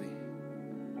and mercy.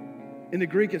 In the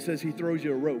Greek, it says he throws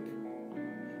you a rope.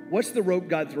 What's the rope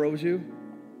God throws you?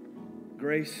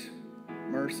 Grace,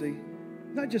 mercy.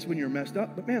 Not just when you're messed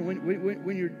up, but man,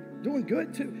 when you're doing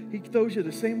good too. He throws you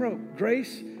the same rope.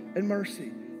 Grace and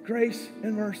mercy. Grace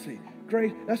and mercy.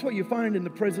 Grace. That's what you find in the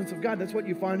presence of God. That's what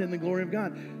you find in the glory of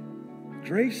God.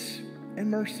 Grace and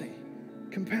mercy.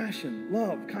 Compassion,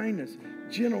 love, kindness,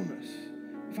 gentleness.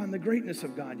 You find the greatness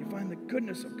of God. You find the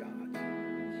goodness of God.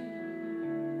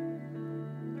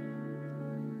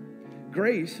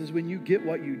 Grace is when you get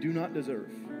what you do not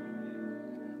deserve.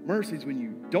 Mercy is when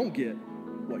you don't get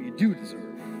what you do deserve.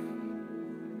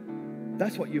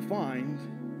 That's what you find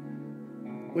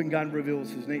when God reveals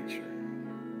his nature.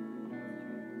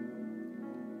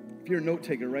 If you're a note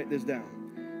taker, write this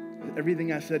down.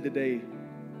 Everything I said today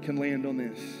can land on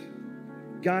this.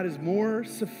 God is more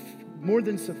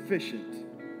than sufficient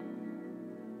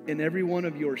in every one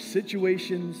of your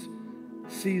situations,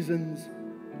 seasons,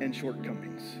 and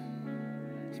shortcomings.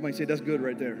 Somebody say, that's good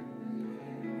right there.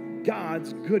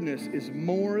 God's goodness is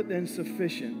more than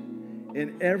sufficient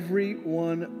in every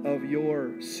one of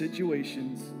your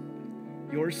situations,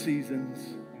 your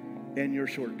seasons, and your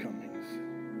shortcomings.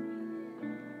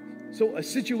 So a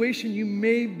situation you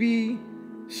may be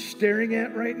staring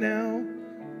at right now,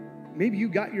 maybe you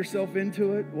got yourself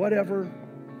into it, whatever.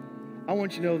 I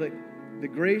want you to know that the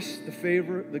grace, the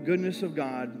favor, the goodness of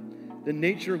God, the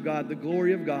nature of God, the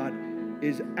glory of God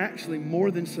is actually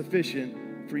more than sufficient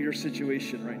for your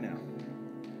situation right now.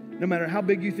 No matter how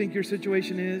big you think your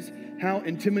situation is, how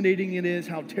intimidating it is,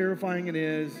 how terrifying it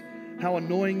is, how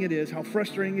annoying it is, how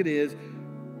frustrating it is,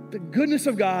 the goodness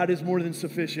of God is more than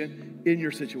sufficient in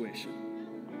your situation.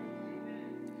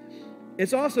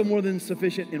 It's also more than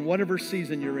sufficient in whatever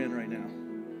season you're in right now.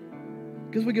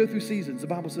 Because we go through seasons. The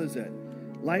Bible says that.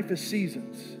 Life is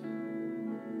seasons.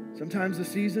 Sometimes the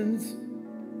seasons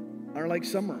are like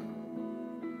summer.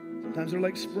 Sometimes they're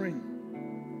like spring.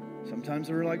 Sometimes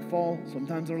they're like fall.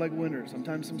 Sometimes they're like winter.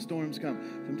 Sometimes some storms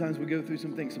come. Sometimes we go through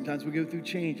some things. Sometimes we go through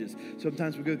changes.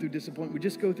 Sometimes we go through disappointment. We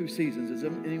just go through seasons. Does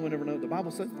anyone ever know? The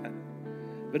Bible says that.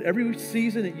 But every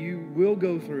season that you will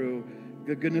go through,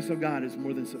 the goodness of God is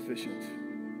more than sufficient.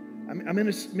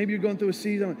 Maybe you're going through a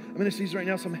season. I'm in a season right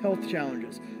now, some health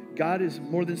challenges. God is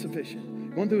more than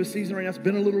sufficient. Going through a season right now, it's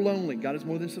been a little lonely. God is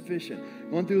more than sufficient.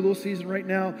 Going through a little season right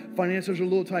now, finances are a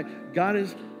little tight. God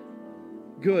is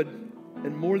good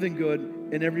and more than good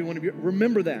in every one of you.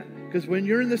 Remember that, because when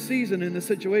you're in the season, in the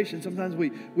situation, sometimes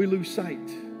we lose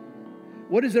sight.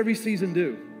 What does every season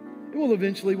do? It will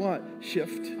eventually what?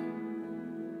 Shift.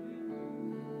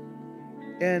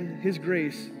 And his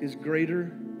grace is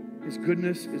greater. His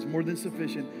goodness is more than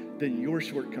sufficient than your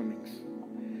shortcomings.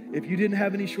 If you didn't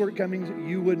have any shortcomings,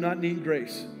 you would not need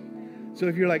grace. So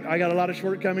if you're like, I got a lot of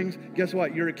shortcomings, guess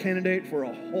what? You're a candidate for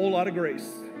a whole lot of grace.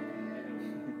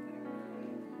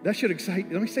 That should excite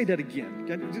you. Let me say that again.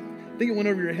 I think it went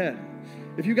over your head.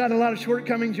 If you got a lot of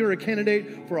shortcomings, you're a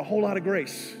candidate for a whole lot of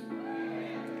grace.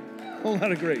 A whole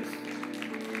lot of grace.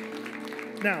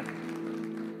 Now,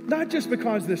 not just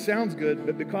because this sounds good,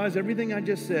 but because everything I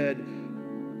just said,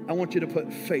 I want you to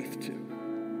put faith to.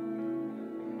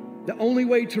 The only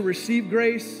way to receive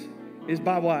grace is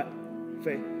by what?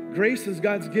 Faith. Grace is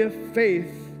God's gift.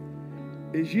 Faith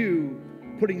is you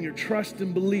putting your trust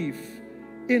and belief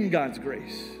in God's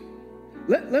grace.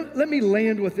 Let me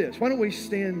land with this. Why don't we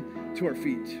stand to our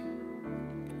feet?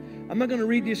 I'm not going to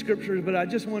read these scriptures, but I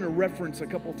just want to reference a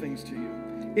couple things to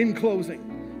you. In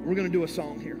closing, we're going to do a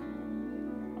song here.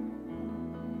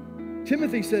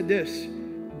 Timothy said this,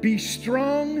 be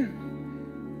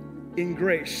strong in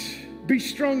grace. Be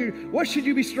strong. What should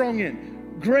you be strong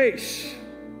in? Grace.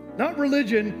 Not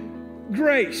religion,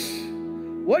 grace.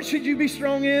 What should you be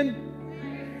strong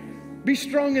in? Be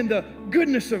strong in the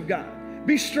goodness of God.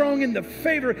 Be strong in the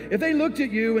favor. If they looked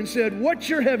at you and said, what's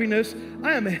your heaviness?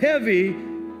 I am heavy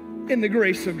in the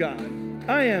grace of God.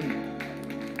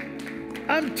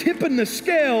 I'm tipping the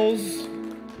scales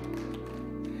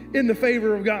in the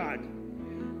favor of God.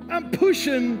 I'm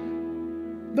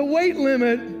pushing the weight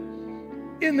limit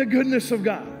in the goodness of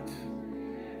God.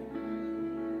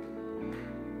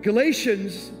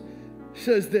 Galatians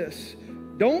says this,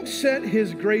 don't set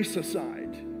his grace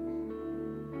aside.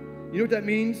 You know what that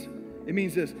means? It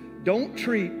means this, don't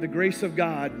treat the grace of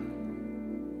God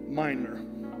minor.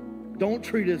 Don't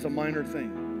treat it as a minor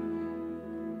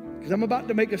thing. Because I'm about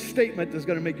to make a statement that's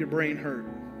going to make your brain hurt.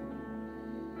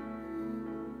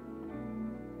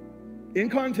 In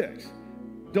context,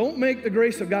 don't make the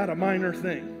grace of God a minor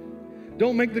thing.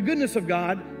 Don't make the goodness of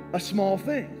God a small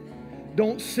thing.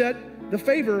 Don't set the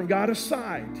favor of God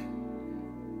aside.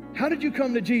 How did you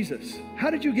come to Jesus? How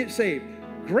did you get saved?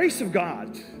 Grace of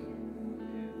God.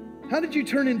 How did you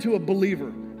turn into a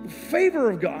believer? The favor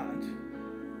of God.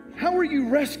 How were you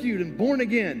rescued and born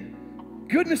again?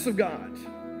 Goodness of God.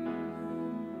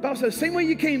 The Bible says, same way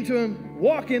you came to him,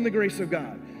 walk in the grace of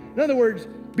God. In other words,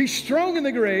 be strong in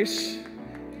the grace.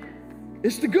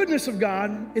 It's the goodness of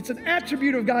God. It's an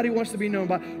attribute of God he wants to be known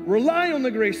by. Rely on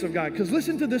the grace of God. Because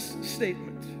listen to this statement.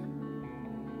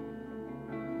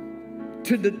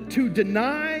 To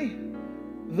deny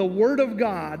the word of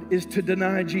God is to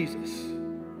deny Jesus.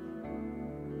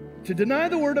 To deny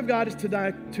the word of God is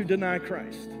to deny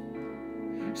Christ.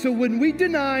 So when we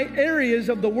deny areas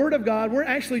of the word of God, we're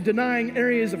actually denying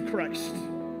areas of Christ.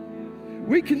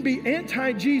 We can be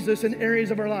anti-Jesus in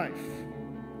areas of our life.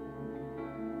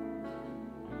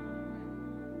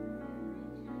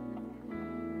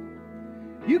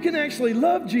 You can actually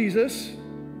love Jesus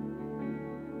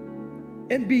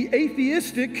and be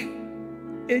atheistic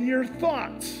in your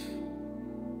thoughts.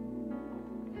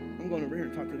 I'm going over here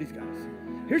and talk to these guys.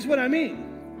 Here's what I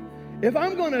mean. If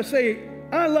I'm going to say,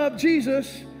 I love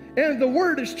Jesus and the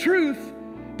word is truth,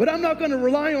 but I'm not going to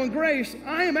rely on grace,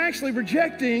 I am actually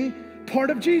rejecting part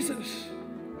of Jesus.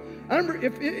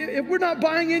 If we're not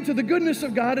buying into the goodness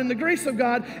of God and the grace of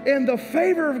God and the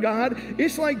favor of God,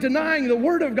 it's like denying the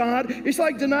word of God. It's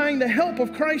like denying the help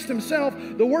of Christ himself,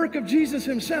 the work of Jesus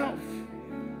himself.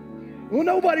 Well,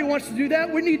 nobody wants to do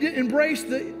that. We need to embrace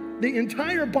the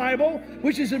entire Bible,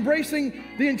 which is embracing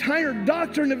the entire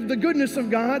doctrine of the goodness of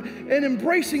God and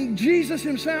embracing Jesus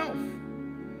himself.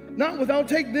 Not with, I'll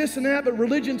take this and that, but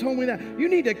religion told me that. You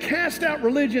need to cast out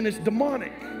religion. It's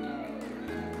demonic.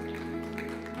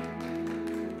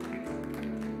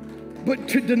 But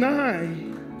to deny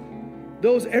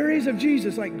those areas of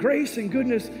Jesus, like grace and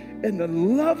goodness and the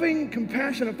loving,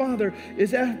 compassionate Father,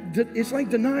 it's like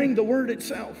denying the word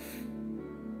itself.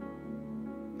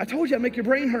 I told you I'd make your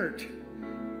brain hurt,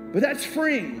 but that's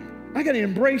freeing. I got to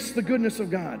embrace the goodness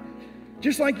of God,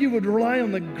 just like you would rely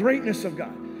on the greatness of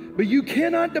God. But you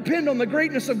cannot depend on the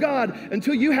greatness of God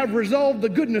until you have resolved the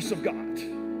goodness of God.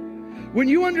 When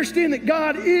you understand that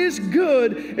God is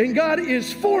good and God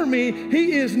is for me,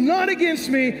 he is not against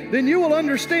me, then you will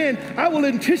understand I will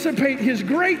anticipate his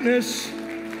greatness.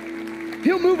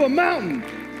 He'll move a mountain.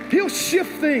 He'll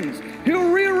shift things.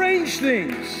 He'll rearrange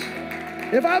things.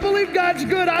 If I believe God's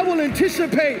good, I will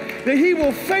anticipate that he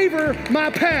will favor my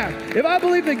path. If I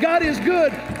believe that God is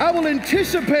good, I will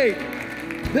anticipate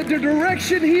that the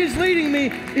direction he is leading me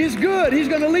is good. He's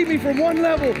going to lead me from one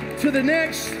level to the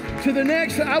next.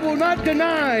 I will not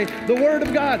deny the word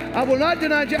of God. I will not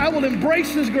deny, I will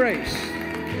embrace his grace.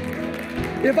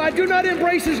 If I do not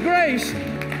embrace his grace,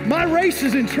 my race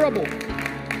is in trouble.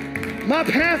 My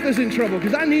path is in trouble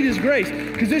because I need his grace,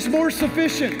 because it's more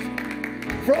sufficient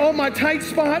for all my tight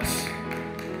spots,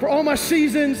 for all my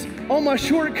seasons, all my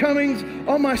shortcomings,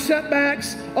 all my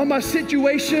setbacks, all my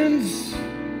situations.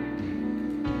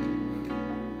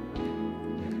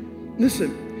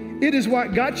 Listen, it is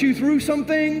what got you through some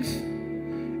things,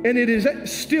 and it is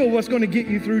still what's going to get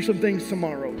you through some things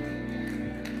tomorrow.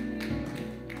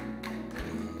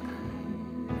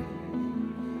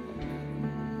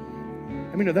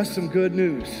 I mean, that's some good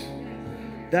news.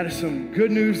 That is some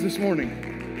good news this morning.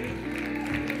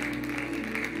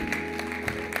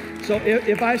 So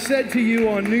if I said to you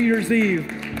on New Year's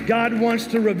Eve, God wants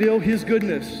to reveal his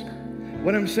goodness,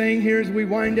 what I'm saying here as we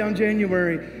wind down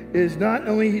January is not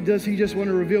only does he just want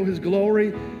to reveal his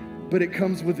glory, but it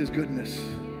comes with his goodness.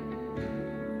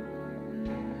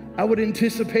 I would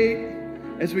anticipate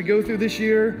as we go through this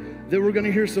year that we're going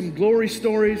to hear some glory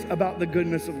stories about the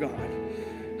goodness of God,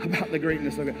 about the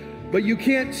greatness of God. But you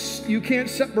can't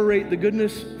separate the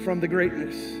goodness from the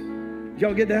greatness.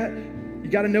 Y'all get that? You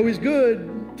got to know he's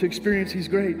good to experience he's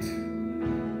great.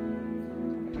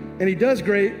 And he does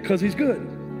great because he's good.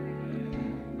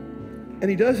 And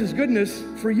he does his goodness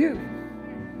for you.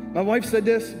 My wife said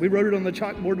this, we wrote it on the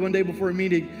chalkboard one day before a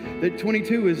meeting, that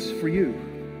 22 is for you.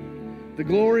 The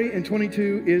glory in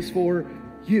 22 is for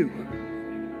you.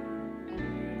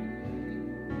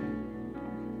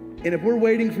 And if we're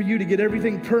waiting for you to get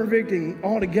everything perfect and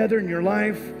all together in your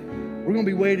life, we're going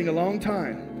to be waiting a long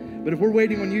time. But if we're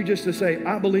waiting on you just to say,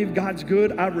 I believe God's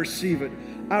good, I receive it.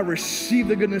 I receive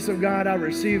the goodness of God. I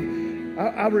receive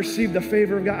the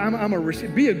favor of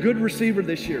God. Be a good receiver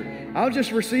this year. I'll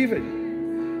just receive it.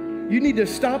 You need to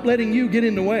stop letting you get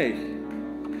in the way.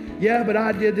 Yeah, but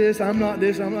I did this. I'm not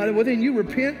this. I'm not. Well, then you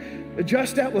repent,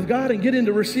 adjust that with God, and get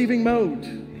into receiving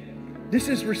mode. This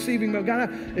is receiving mode. God,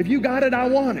 if you got it, I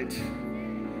want it.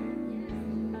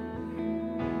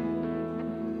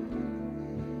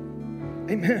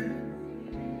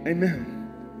 Amen.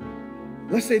 Amen.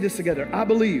 Let's say this together. I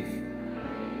believe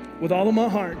with all of my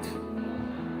heart,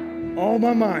 all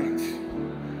my mind,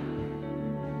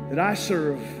 that I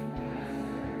serve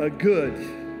a good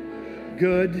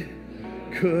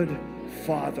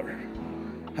Father.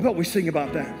 How about we sing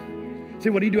about that? See,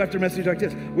 what do you do after a message like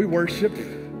this? We worship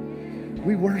him.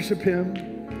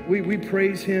 We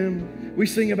praise him. We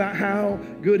sing about how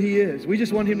good he is. We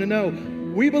just want him to know,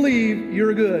 we believe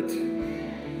you're good.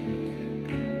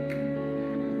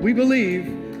 We believe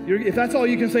if that's all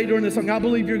you can say during this song, I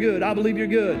believe you're good. I believe you're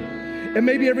good. And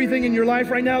maybe everything in your life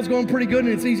right now is going pretty good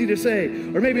and it's easy to say.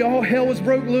 Or maybe all hell is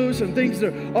broke loose and things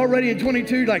are already in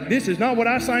 22. Like, this is not what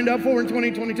I signed up for in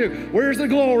 2022. Where's the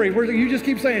glory? You just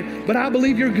keep saying, but I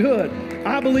believe you're good.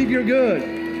 I believe you're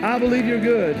good. I believe you're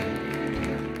good.